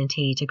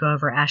AT&T to go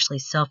over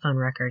Ashley's cell phone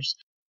records,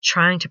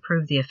 trying to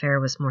prove the affair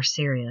was more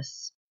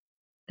serious.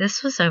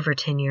 This was over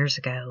 10 years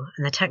ago,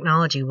 and the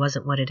technology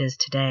wasn't what it is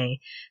today,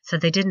 so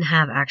they didn't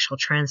have actual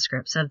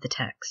transcripts of the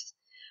text.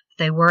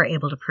 But they were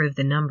able to prove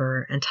the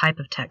number and type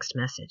of text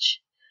message.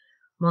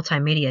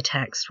 Multimedia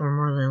texts were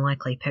more than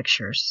likely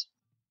pictures.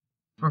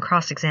 On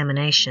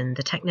cross-examination,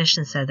 the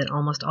technician said that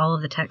almost all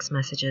of the text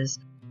messages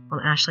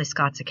on Ashley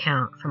Scott's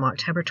account from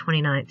October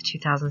 29,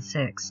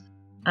 2006,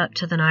 up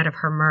to the night of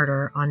her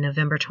murder on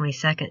November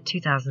 22,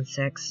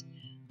 2006,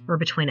 were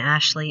between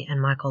Ashley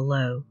and Michael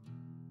Lowe,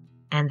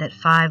 and that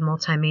 5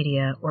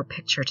 multimedia or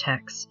picture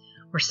texts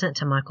were sent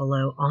to Michael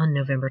Lowe on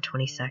November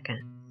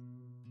 22nd.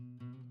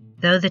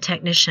 Though the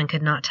technician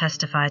could not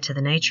testify to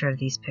the nature of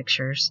these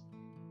pictures,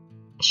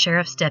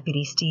 Sheriff's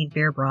Deputy Steve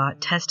Beerbrot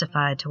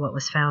testified to what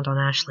was found on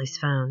Ashley's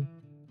phone.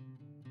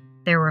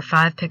 There were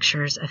 5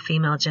 pictures of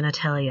female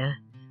genitalia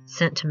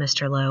sent to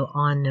Mr. Lowe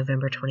on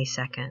November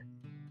 22nd.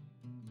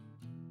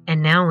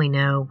 And now we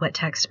know what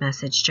text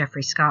message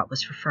Jeffrey Scott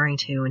was referring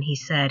to when he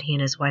said he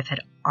and his wife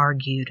had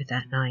argued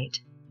that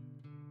night.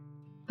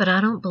 But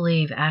I don't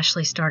believe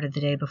Ashley started the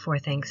day before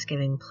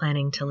Thanksgiving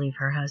planning to leave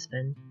her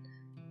husband.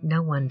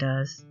 No one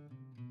does.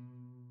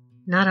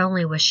 Not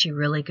only was she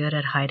really good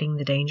at hiding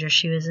the danger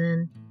she was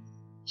in,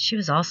 she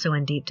was also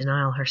in deep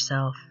denial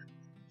herself,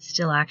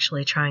 still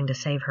actually trying to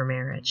save her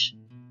marriage.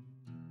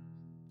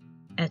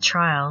 At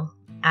trial,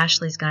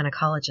 Ashley's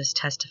gynecologist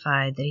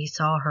testified that he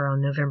saw her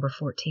on November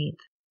 14th.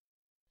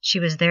 She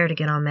was there to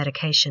get on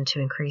medication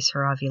to increase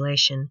her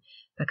ovulation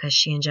because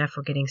she and Jeff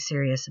were getting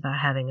serious about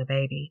having a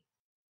baby.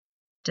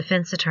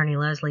 Defense attorney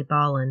Leslie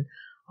Ballin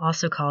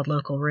also called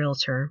local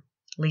realtor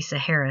Lisa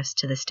Harris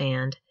to the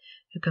stand,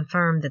 who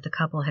confirmed that the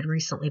couple had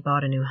recently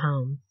bought a new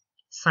home,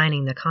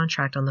 signing the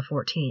contract on the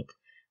 14th,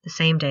 the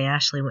same day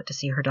Ashley went to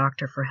see her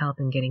doctor for help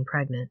in getting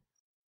pregnant.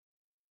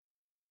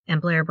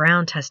 And Blair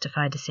Brown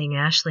testified to seeing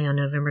Ashley on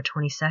November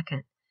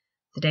 22nd,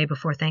 the day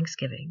before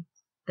Thanksgiving,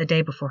 the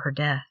day before her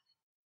death.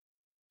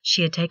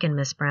 She had taken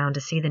Miss Brown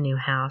to see the new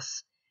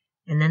house,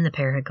 and then the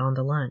pair had gone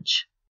to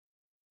lunch.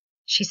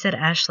 She said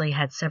Ashley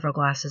had several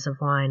glasses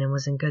of wine and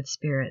was in good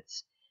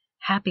spirits,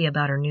 happy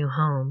about her new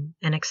home,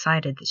 and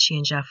excited that she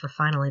and Jeff were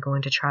finally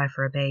going to try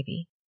for a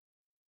baby.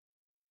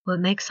 What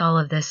makes all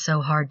of this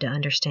so hard to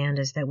understand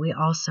is that we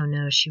also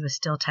know she was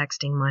still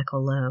texting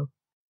Michael Lowe.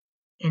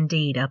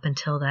 Indeed, up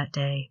until that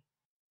day.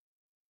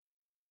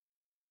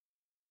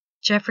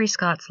 Jeffrey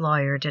Scott's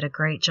lawyer did a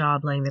great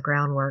job laying the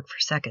groundwork for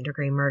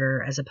second-degree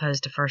murder as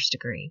opposed to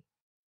first-degree.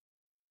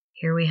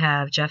 Here we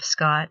have Jeff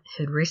Scott,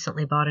 who'd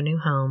recently bought a new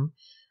home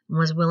and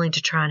was willing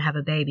to try and have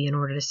a baby in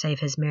order to save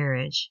his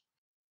marriage,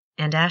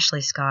 and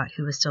Ashley Scott,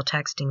 who was still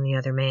texting the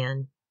other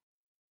man.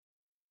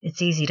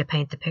 It's easy to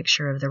paint the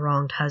picture of the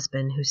wronged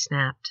husband who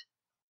snapped.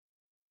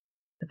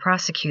 The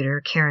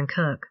prosecutor, Karen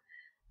Cook,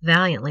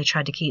 valiantly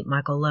tried to keep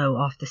Michael Lowe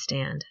off the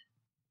stand.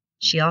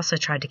 She also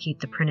tried to keep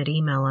the printed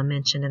email I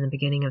mentioned in the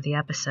beginning of the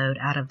episode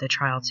out of the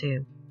trial,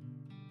 too.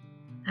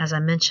 As I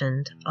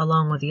mentioned,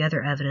 along with the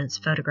other evidence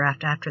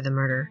photographed after the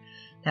murder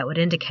that would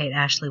indicate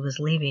Ashley was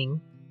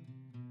leaving,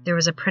 there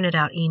was a printed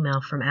out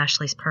email from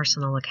Ashley's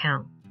personal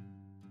account.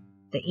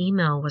 The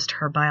email was to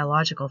her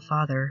biological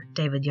father,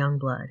 David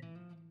Youngblood.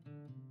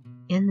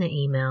 In the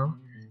email,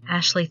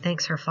 Ashley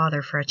thanks her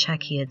father for a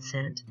check he had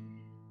sent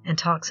and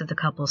talks of the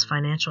couple's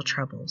financial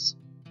troubles.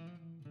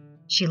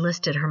 She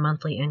listed her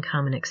monthly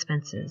income and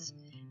expenses,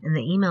 and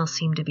the email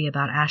seemed to be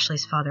about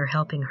Ashley's father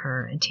helping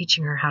her and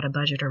teaching her how to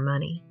budget her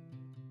money.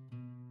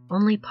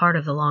 Only part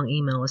of the long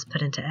email was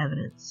put into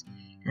evidence,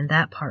 and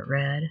that part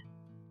read,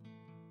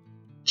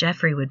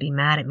 "Jeffrey would be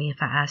mad at me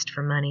if I asked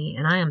for money,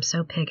 and I am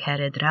so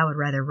pig-headed that I would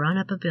rather run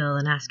up a bill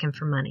than ask him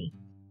for money.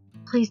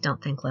 Please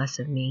don't think less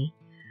of me.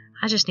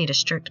 I just need a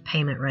strict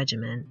payment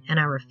regimen, and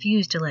I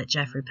refuse to let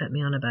Jeffrey put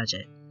me on a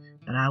budget.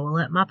 But I will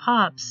let my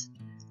pops.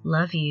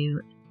 Love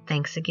you.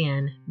 Thanks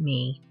again,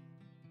 me."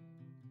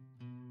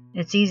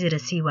 It's easy to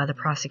see why the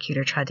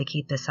prosecutor tried to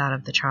keep this out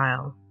of the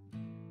trial.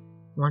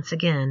 Once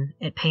again,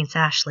 it paints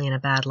Ashley in a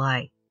bad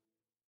light.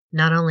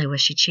 Not only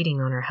was she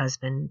cheating on her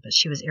husband, but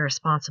she was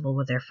irresponsible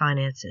with their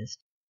finances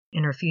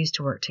and refused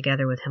to work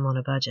together with him on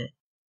a budget.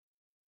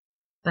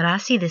 But I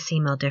see this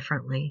email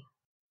differently.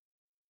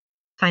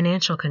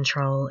 Financial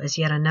control is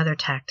yet another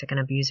tactic an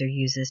abuser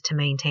uses to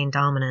maintain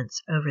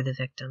dominance over the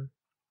victim.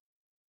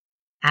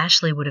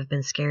 Ashley would have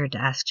been scared to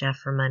ask Jeff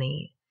for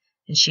money,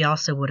 and she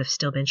also would have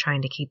still been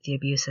trying to keep the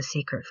abuse a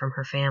secret from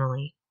her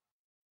family.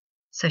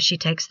 So she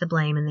takes the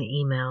blame in the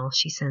email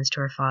she sends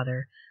to her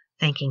father,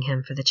 thanking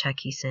him for the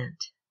check he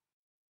sent.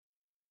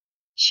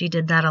 She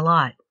did that a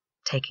lot,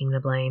 taking the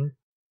blame,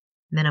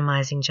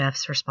 minimizing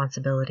Jeff's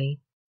responsibility.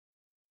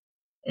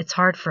 It's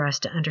hard for us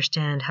to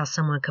understand how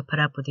someone could put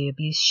up with the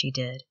abuse she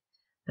did,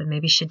 but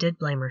maybe she did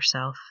blame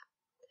herself.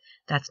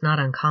 That's not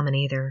uncommon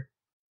either.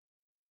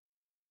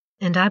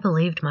 And I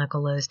believed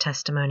Michael Lowe's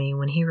testimony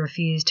when he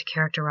refused to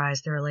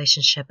characterize the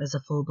relationship as a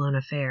full-blown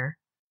affair.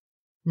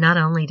 Not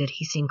only did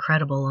he seem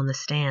credible on the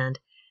stand,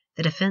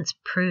 the defense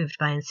proved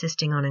by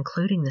insisting on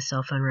including the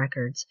cell phone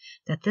records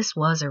that this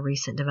was a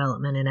recent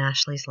development in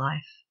Ashley's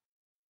life.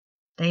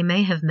 They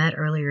may have met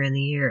earlier in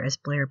the year as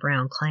Blair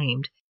Brown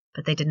claimed,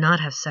 but they did not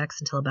have sex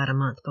until about a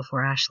month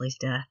before Ashley's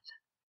death.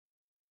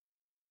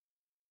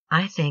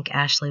 I think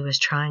Ashley was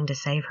trying to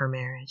save her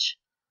marriage,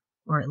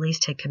 or at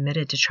least had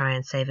committed to try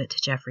and save it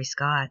to Jeffrey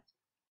Scott.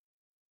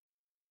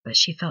 But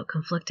she felt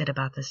conflicted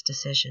about this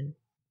decision.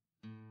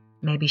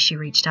 Maybe she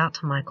reached out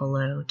to Michael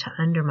Lowe to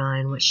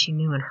undermine what she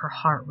knew in her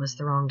heart was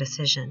the wrong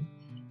decision,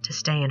 to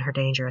stay in her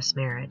dangerous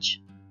marriage.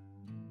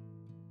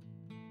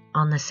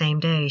 On the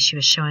same day she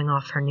was showing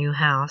off her new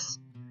house,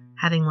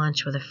 having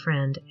lunch with a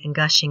friend, and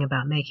gushing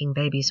about making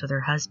babies with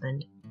her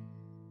husband,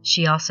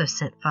 she also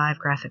sent 5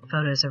 graphic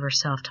photos of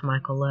herself to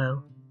Michael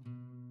Lowe.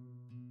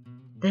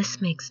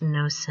 This makes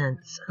no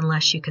sense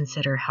unless you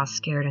consider how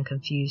scared and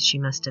confused she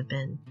must have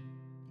been.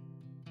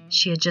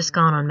 She had just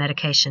gone on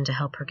medication to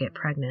help her get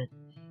pregnant,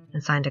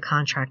 and signed a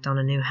contract on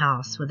a new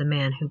house with a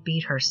man who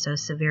beat her so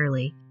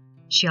severely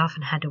she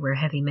often had to wear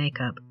heavy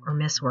makeup or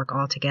miss work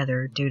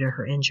altogether due to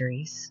her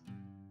injuries.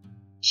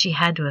 She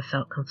had to have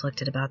felt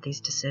conflicted about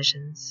these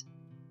decisions.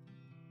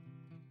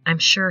 I'm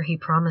sure he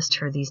promised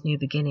her these new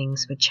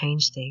beginnings would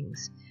change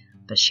things,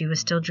 but she was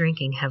still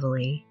drinking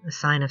heavily, a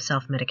sign of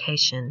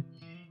self-medication,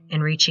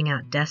 and reaching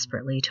out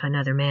desperately to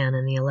another man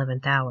in the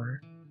 11th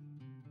hour.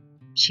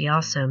 She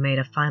also made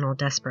a final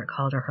desperate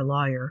call to her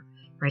lawyer,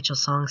 Rachel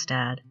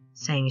Songstad,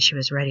 saying she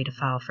was ready to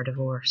file for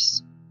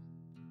divorce.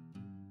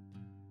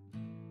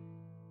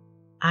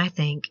 I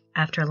think,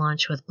 after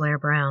lunch with Blair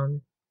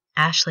Brown,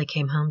 Ashley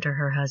came home to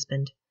her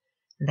husband,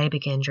 and they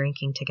began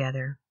drinking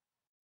together.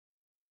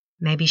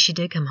 Maybe she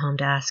did come home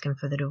to ask him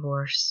for the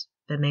divorce,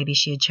 but maybe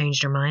she had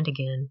changed her mind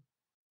again.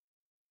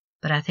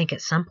 But I think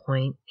at some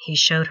point he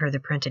showed her the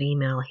printed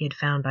email he had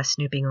found by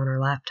snooping on her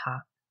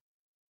laptop.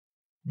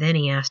 Then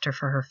he asked her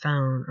for her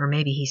phone, or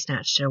maybe he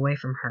snatched it away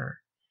from her.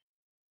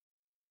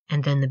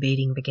 And then the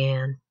beating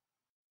began.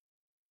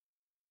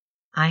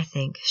 I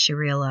think she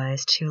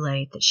realized too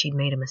late that she'd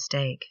made a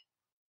mistake.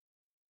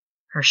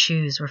 Her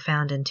shoes were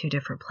found in 2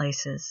 different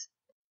places.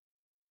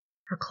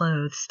 Her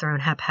clothes thrown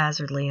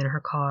haphazardly in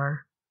her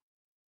car.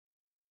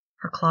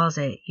 Her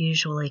closet,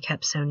 usually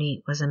kept so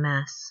neat, was a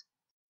mess.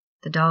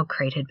 The dog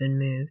crate had been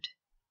moved.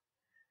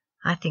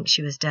 I think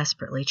she was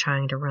desperately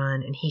trying to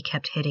run, and he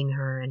kept hitting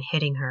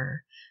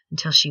her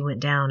until she went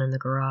down in the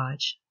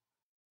garage.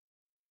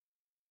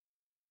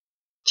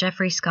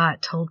 Jeffrey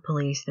Scott told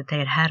police that they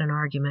had had an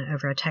argument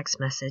over a text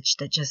message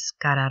that just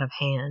got out of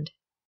hand,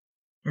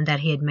 and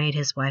that he had made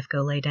his wife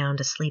go lay down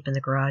to sleep in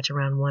the garage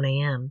around 1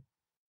 a.m.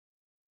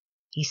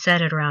 He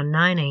said at around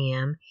 9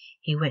 a.m.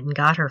 he went and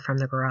got her from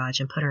the garage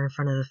and put her in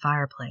front of the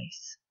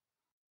fireplace.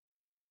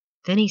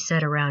 Then he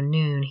said around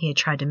noon he had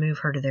tried to move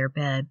her to their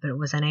bed, but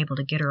was unable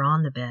to get her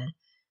on the bed,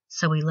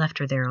 so he left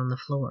her there on the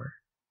floor.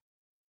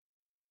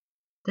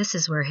 This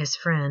is where his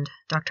friend,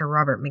 Dr.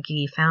 Robert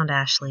McGee, found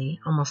Ashley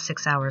almost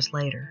 6 hours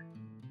later.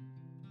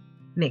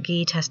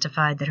 McGee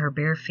testified that her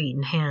bare feet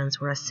and hands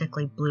were a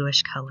sickly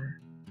bluish color.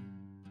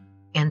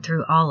 And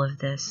through all of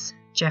this,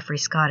 Jeffrey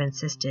Scott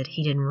insisted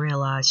he didn't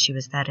realize she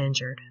was that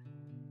injured.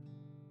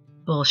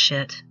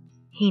 Bullshit.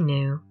 He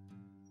knew.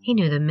 He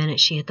knew the minute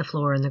she hit the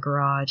floor in the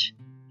garage.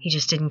 He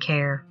just didn't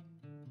care.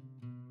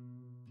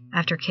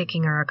 After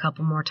kicking her a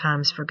couple more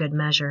times for good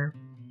measure,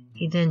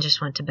 he then just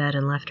went to bed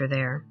and left her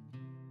there.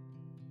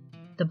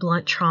 The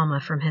blunt trauma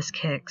from his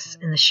kicks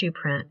and the shoe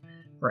print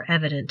were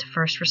evident to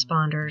first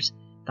responders,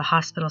 the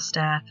hospital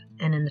staff,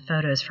 and in the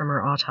photos from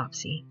her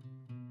autopsy.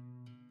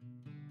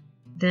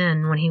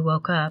 Then, when he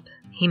woke up,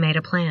 he made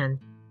a plan.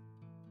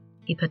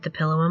 He put the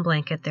pillow and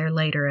blanket there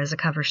later as a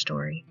cover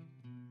story.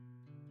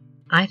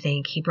 I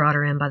think he brought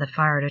her in by the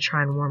fire to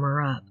try and warm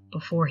her up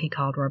before he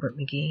called Robert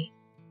McGee.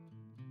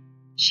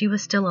 She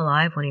was still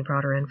alive when he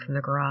brought her in from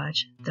the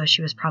garage, though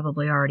she was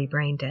probably already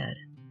brain dead.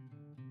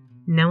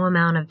 No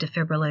amount of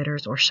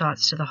defibrillators or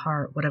shots to the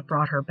heart would have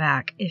brought her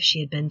back if she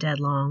had been dead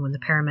long when the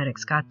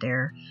paramedics got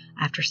there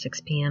after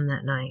 6 p.m.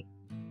 that night,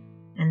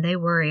 and they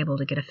were able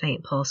to get a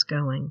faint pulse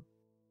going.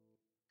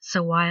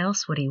 So why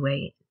else would he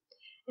wait?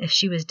 If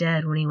she was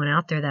dead when he went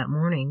out there that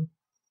morning,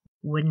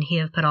 wouldn't he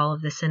have put all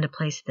of this into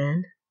place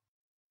then?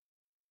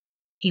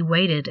 He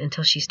waited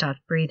until she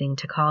stopped breathing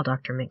to call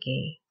Dr.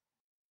 McGee.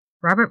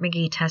 Robert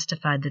McGee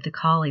testified that the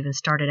call even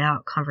started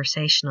out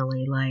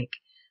conversationally, like,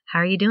 "How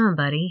are you doing,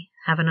 buddy?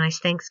 Have a nice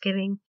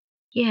Thanksgiving?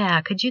 Yeah,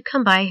 could you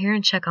come by here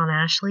and check on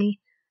Ashley?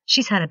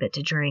 She's had a bit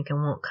to drink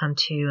and won't come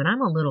to, and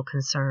I'm a little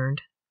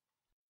concerned."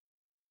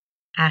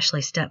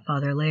 Ashley's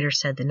stepfather later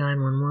said the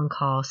 911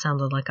 call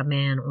sounded like a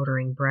man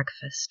ordering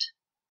breakfast.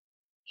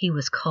 He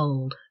was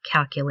cold,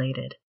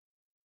 calculated,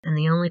 and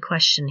the only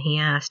question he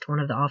asked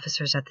one of the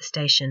officers at the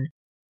station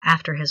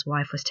after his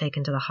wife was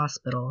taken to the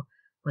hospital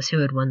was who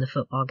had won the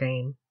football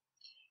game.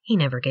 He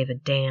never gave a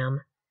damn,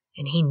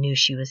 and he knew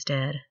she was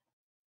dead.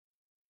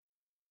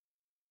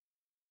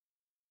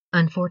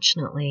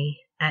 Unfortunately,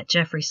 at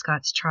Jeffrey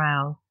Scott's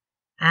trial,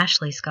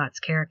 Ashley Scott's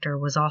character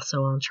was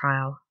also on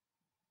trial.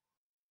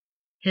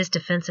 His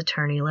defense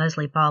attorney,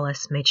 Leslie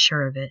Ballas, made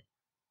sure of it.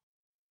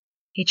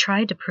 He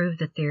tried to prove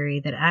the theory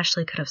that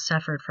Ashley could have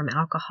suffered from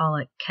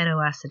alcoholic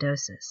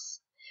ketoacidosis,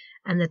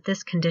 and that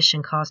this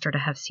condition caused her to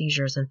have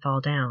seizures and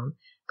fall down,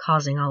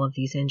 causing all of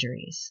these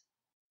injuries.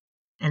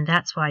 And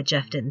that's why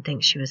Jeff didn't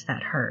think she was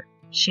that hurt.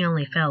 She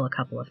only fell a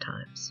couple of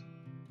times.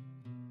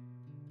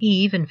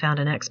 He even found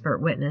an expert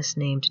witness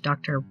named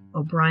Dr.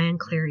 O'Brien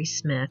Cleary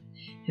Smith,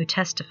 who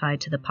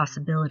testified to the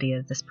possibility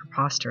of this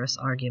preposterous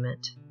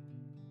argument.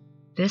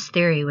 This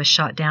theory was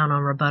shot down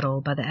on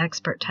rebuttal by the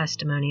expert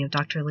testimony of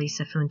Dr.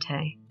 Lisa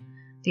Funte,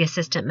 the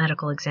assistant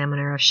medical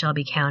examiner of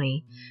Shelby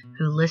County,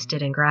 who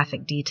listed in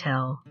graphic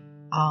detail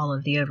all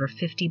of the over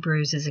 50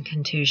 bruises and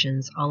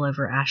contusions all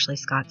over Ashley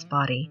Scott's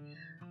body,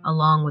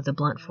 along with the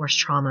blunt force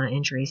trauma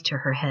injuries to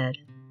her head.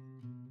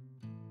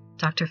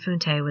 Dr.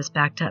 Funte was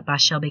backed up by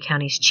Shelby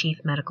County's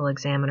chief medical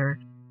examiner,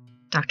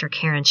 Dr.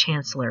 Karen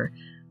Chancellor,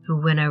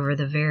 who went over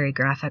the very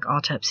graphic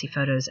autopsy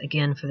photos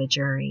again for the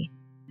jury,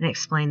 and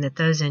explained that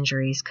those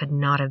injuries could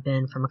not have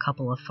been from a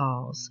couple of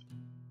falls.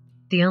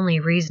 The only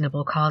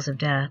reasonable cause of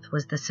death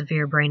was the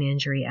severe brain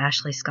injury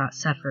Ashley Scott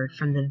suffered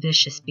from the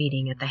vicious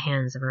beating at the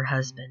hands of her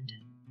husband.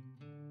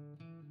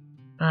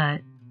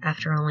 But,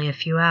 after only a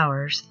few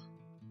hours,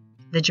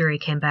 the jury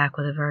came back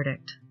with a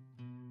verdict.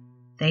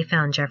 They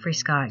found Jeffrey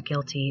Scott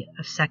guilty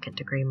of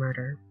second-degree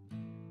murder.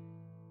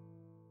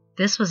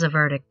 This was a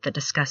verdict that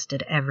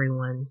disgusted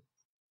everyone.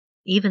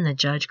 Even the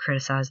judge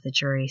criticized the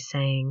jury,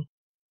 saying,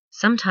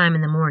 "Sometime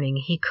in the morning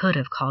he could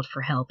have called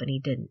for help and he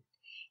didn't.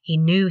 He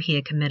knew he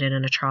had committed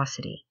an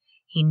atrocity.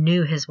 He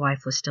knew his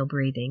wife was still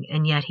breathing,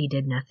 and yet he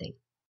did nothing.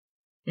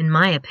 In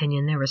my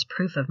opinion, there was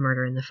proof of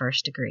murder in the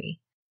first degree.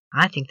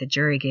 I think the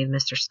jury gave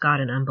Mr.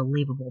 Scott an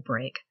unbelievable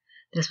break.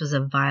 This was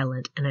a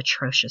violent and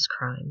atrocious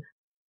crime."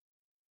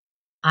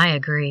 I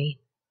agree.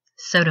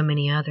 So do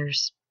many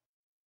others.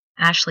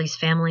 Ashley's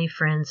family,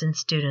 friends, and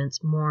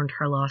students mourned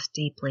her loss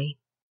deeply.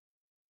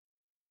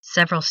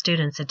 Several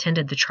students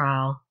attended the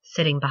trial,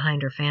 sitting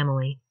behind her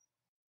family.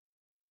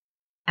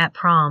 At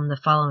prom the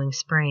following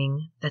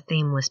spring, the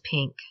theme was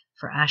pink,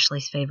 for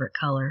Ashley's favorite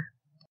color.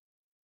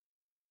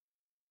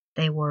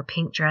 They wore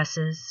pink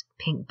dresses,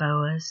 pink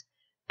boas,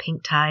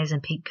 pink ties,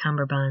 and pink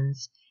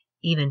cummerbunds,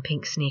 even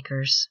pink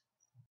sneakers.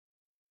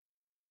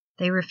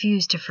 They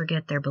refused to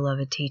forget their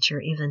beloved teacher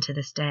even to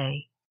this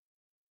day.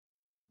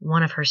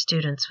 One of her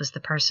students was the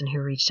person who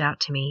reached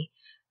out to me,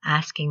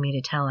 asking me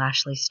to tell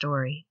Ashley's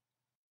story.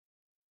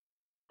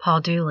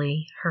 Paul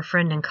Dooley, her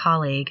friend and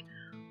colleague,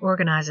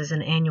 organizes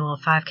an annual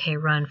 5K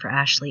run for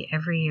Ashley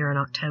every year in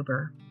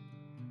October.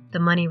 The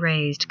money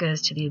raised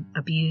goes to the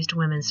Abused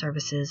Women's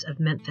Services of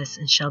Memphis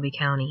and Shelby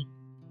County.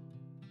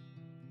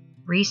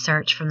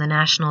 Research from the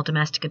National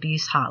Domestic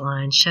Abuse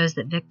Hotline shows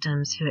that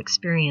victims who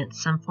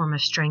experience some form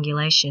of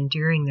strangulation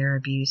during their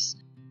abuse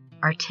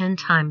are 10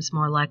 times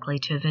more likely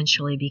to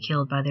eventually be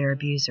killed by their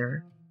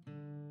abuser.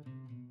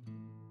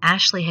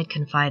 Ashley had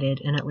confided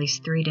in at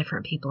least 3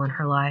 different people in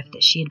her life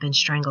that she had been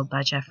strangled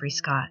by Jeffrey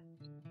Scott: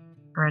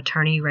 her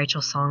attorney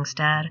Rachel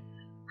Songstad,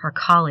 her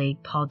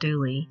colleague Paul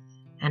Dooley,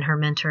 and her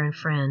mentor and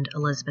friend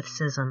Elizabeth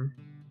Sissom.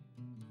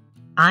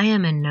 I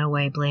am in no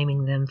way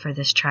blaming them for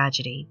this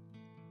tragedy.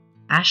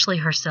 Ashley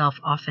herself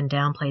often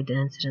downplayed the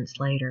incidents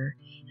later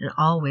and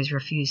always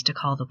refused to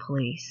call the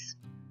police.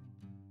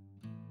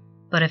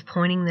 But if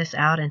pointing this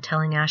out and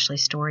telling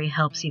Ashley's story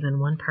helps even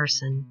one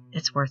person,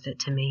 it's worth it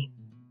to me.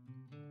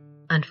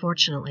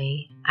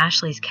 Unfortunately,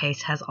 Ashley's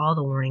case has all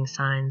the warning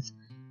signs.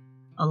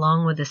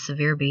 Along with the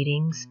severe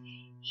beatings,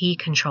 he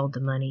controlled the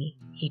money.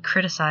 He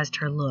criticized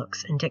her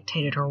looks and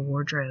dictated her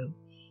wardrobe.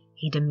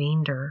 He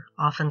demeaned her,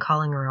 often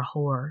calling her a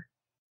whore.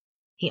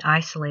 He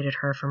isolated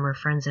her from her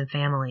friends and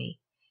family.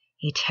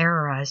 He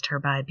terrorized her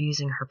by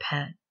abusing her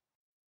pet.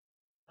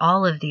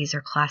 All of these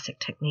are classic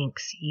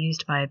techniques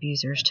used by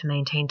abusers to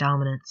maintain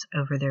dominance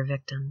over their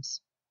victims.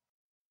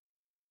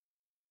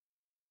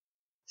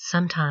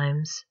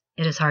 Sometimes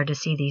it is hard to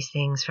see these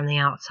things from the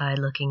outside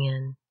looking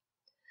in,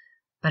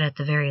 but at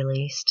the very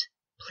least,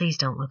 please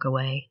don't look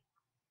away.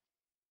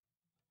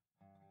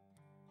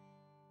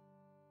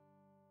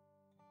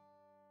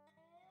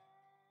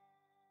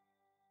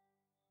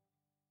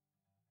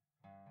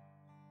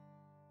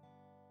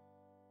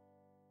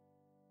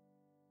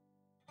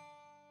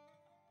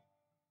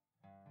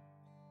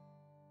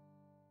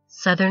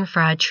 Southern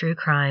Fried True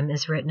Crime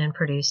is written and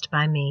produced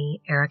by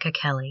me, Erica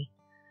Kelley.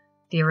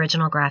 The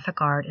original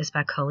graphic art is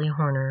by Coley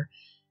Horner,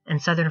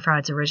 and Southern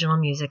Fried's original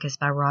music is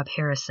by Rob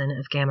Harrison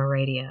of Gamma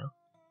Radio.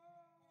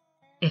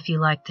 If you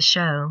like the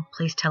show,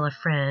 please tell a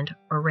friend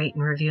or rate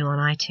and review on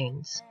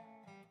iTunes.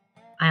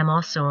 I am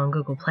also on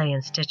Google Play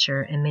and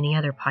Stitcher and many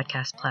other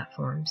podcast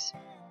platforms.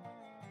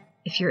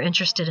 If you're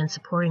interested in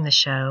supporting the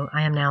show,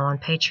 I am now on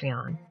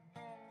Patreon.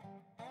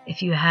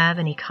 If you have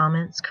any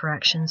comments,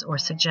 corrections, or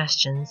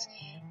suggestions,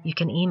 you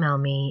can email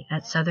me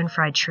at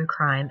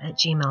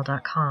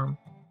southernfriedtruecrime@gmail.com.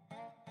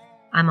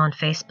 I'm on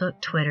Facebook,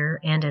 Twitter,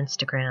 and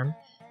Instagram.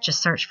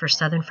 Just search for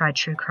Southern Fried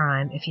True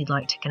Crime if you'd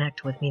like to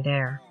connect with me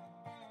there.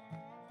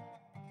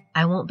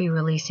 I won't be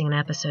releasing an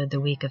episode the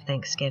week of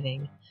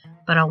Thanksgiving,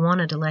 but I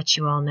wanted to let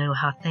you all know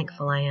how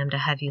thankful I am to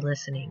have you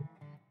listening.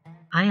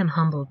 I am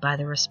humbled by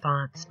the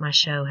response my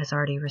show has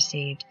already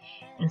received,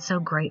 and so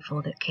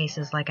grateful that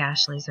cases like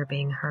Ashley's are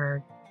being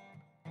heard.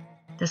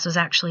 This was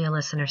actually a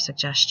listener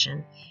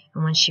suggestion,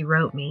 and when she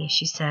wrote me,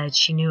 she said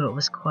she knew it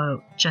was,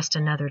 quote, just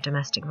another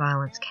domestic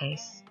violence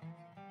case,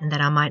 and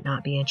that I might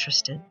not be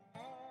interested,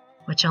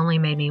 which only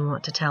made me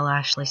want to tell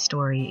Ashley's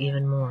story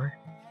even more.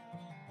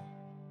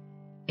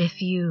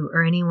 If you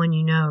or anyone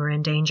you know are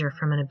in danger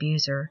from an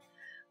abuser,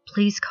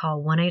 please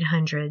call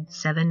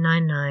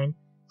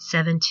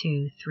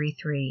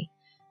 1-800-799-7233,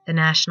 the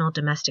National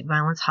Domestic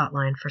Violence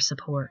Hotline, for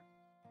support.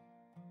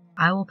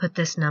 I will put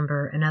this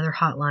number and other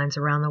hotlines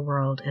around the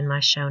world in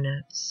my show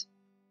notes.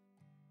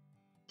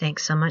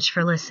 Thanks so much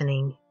for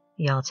listening.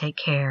 Y'all take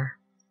care.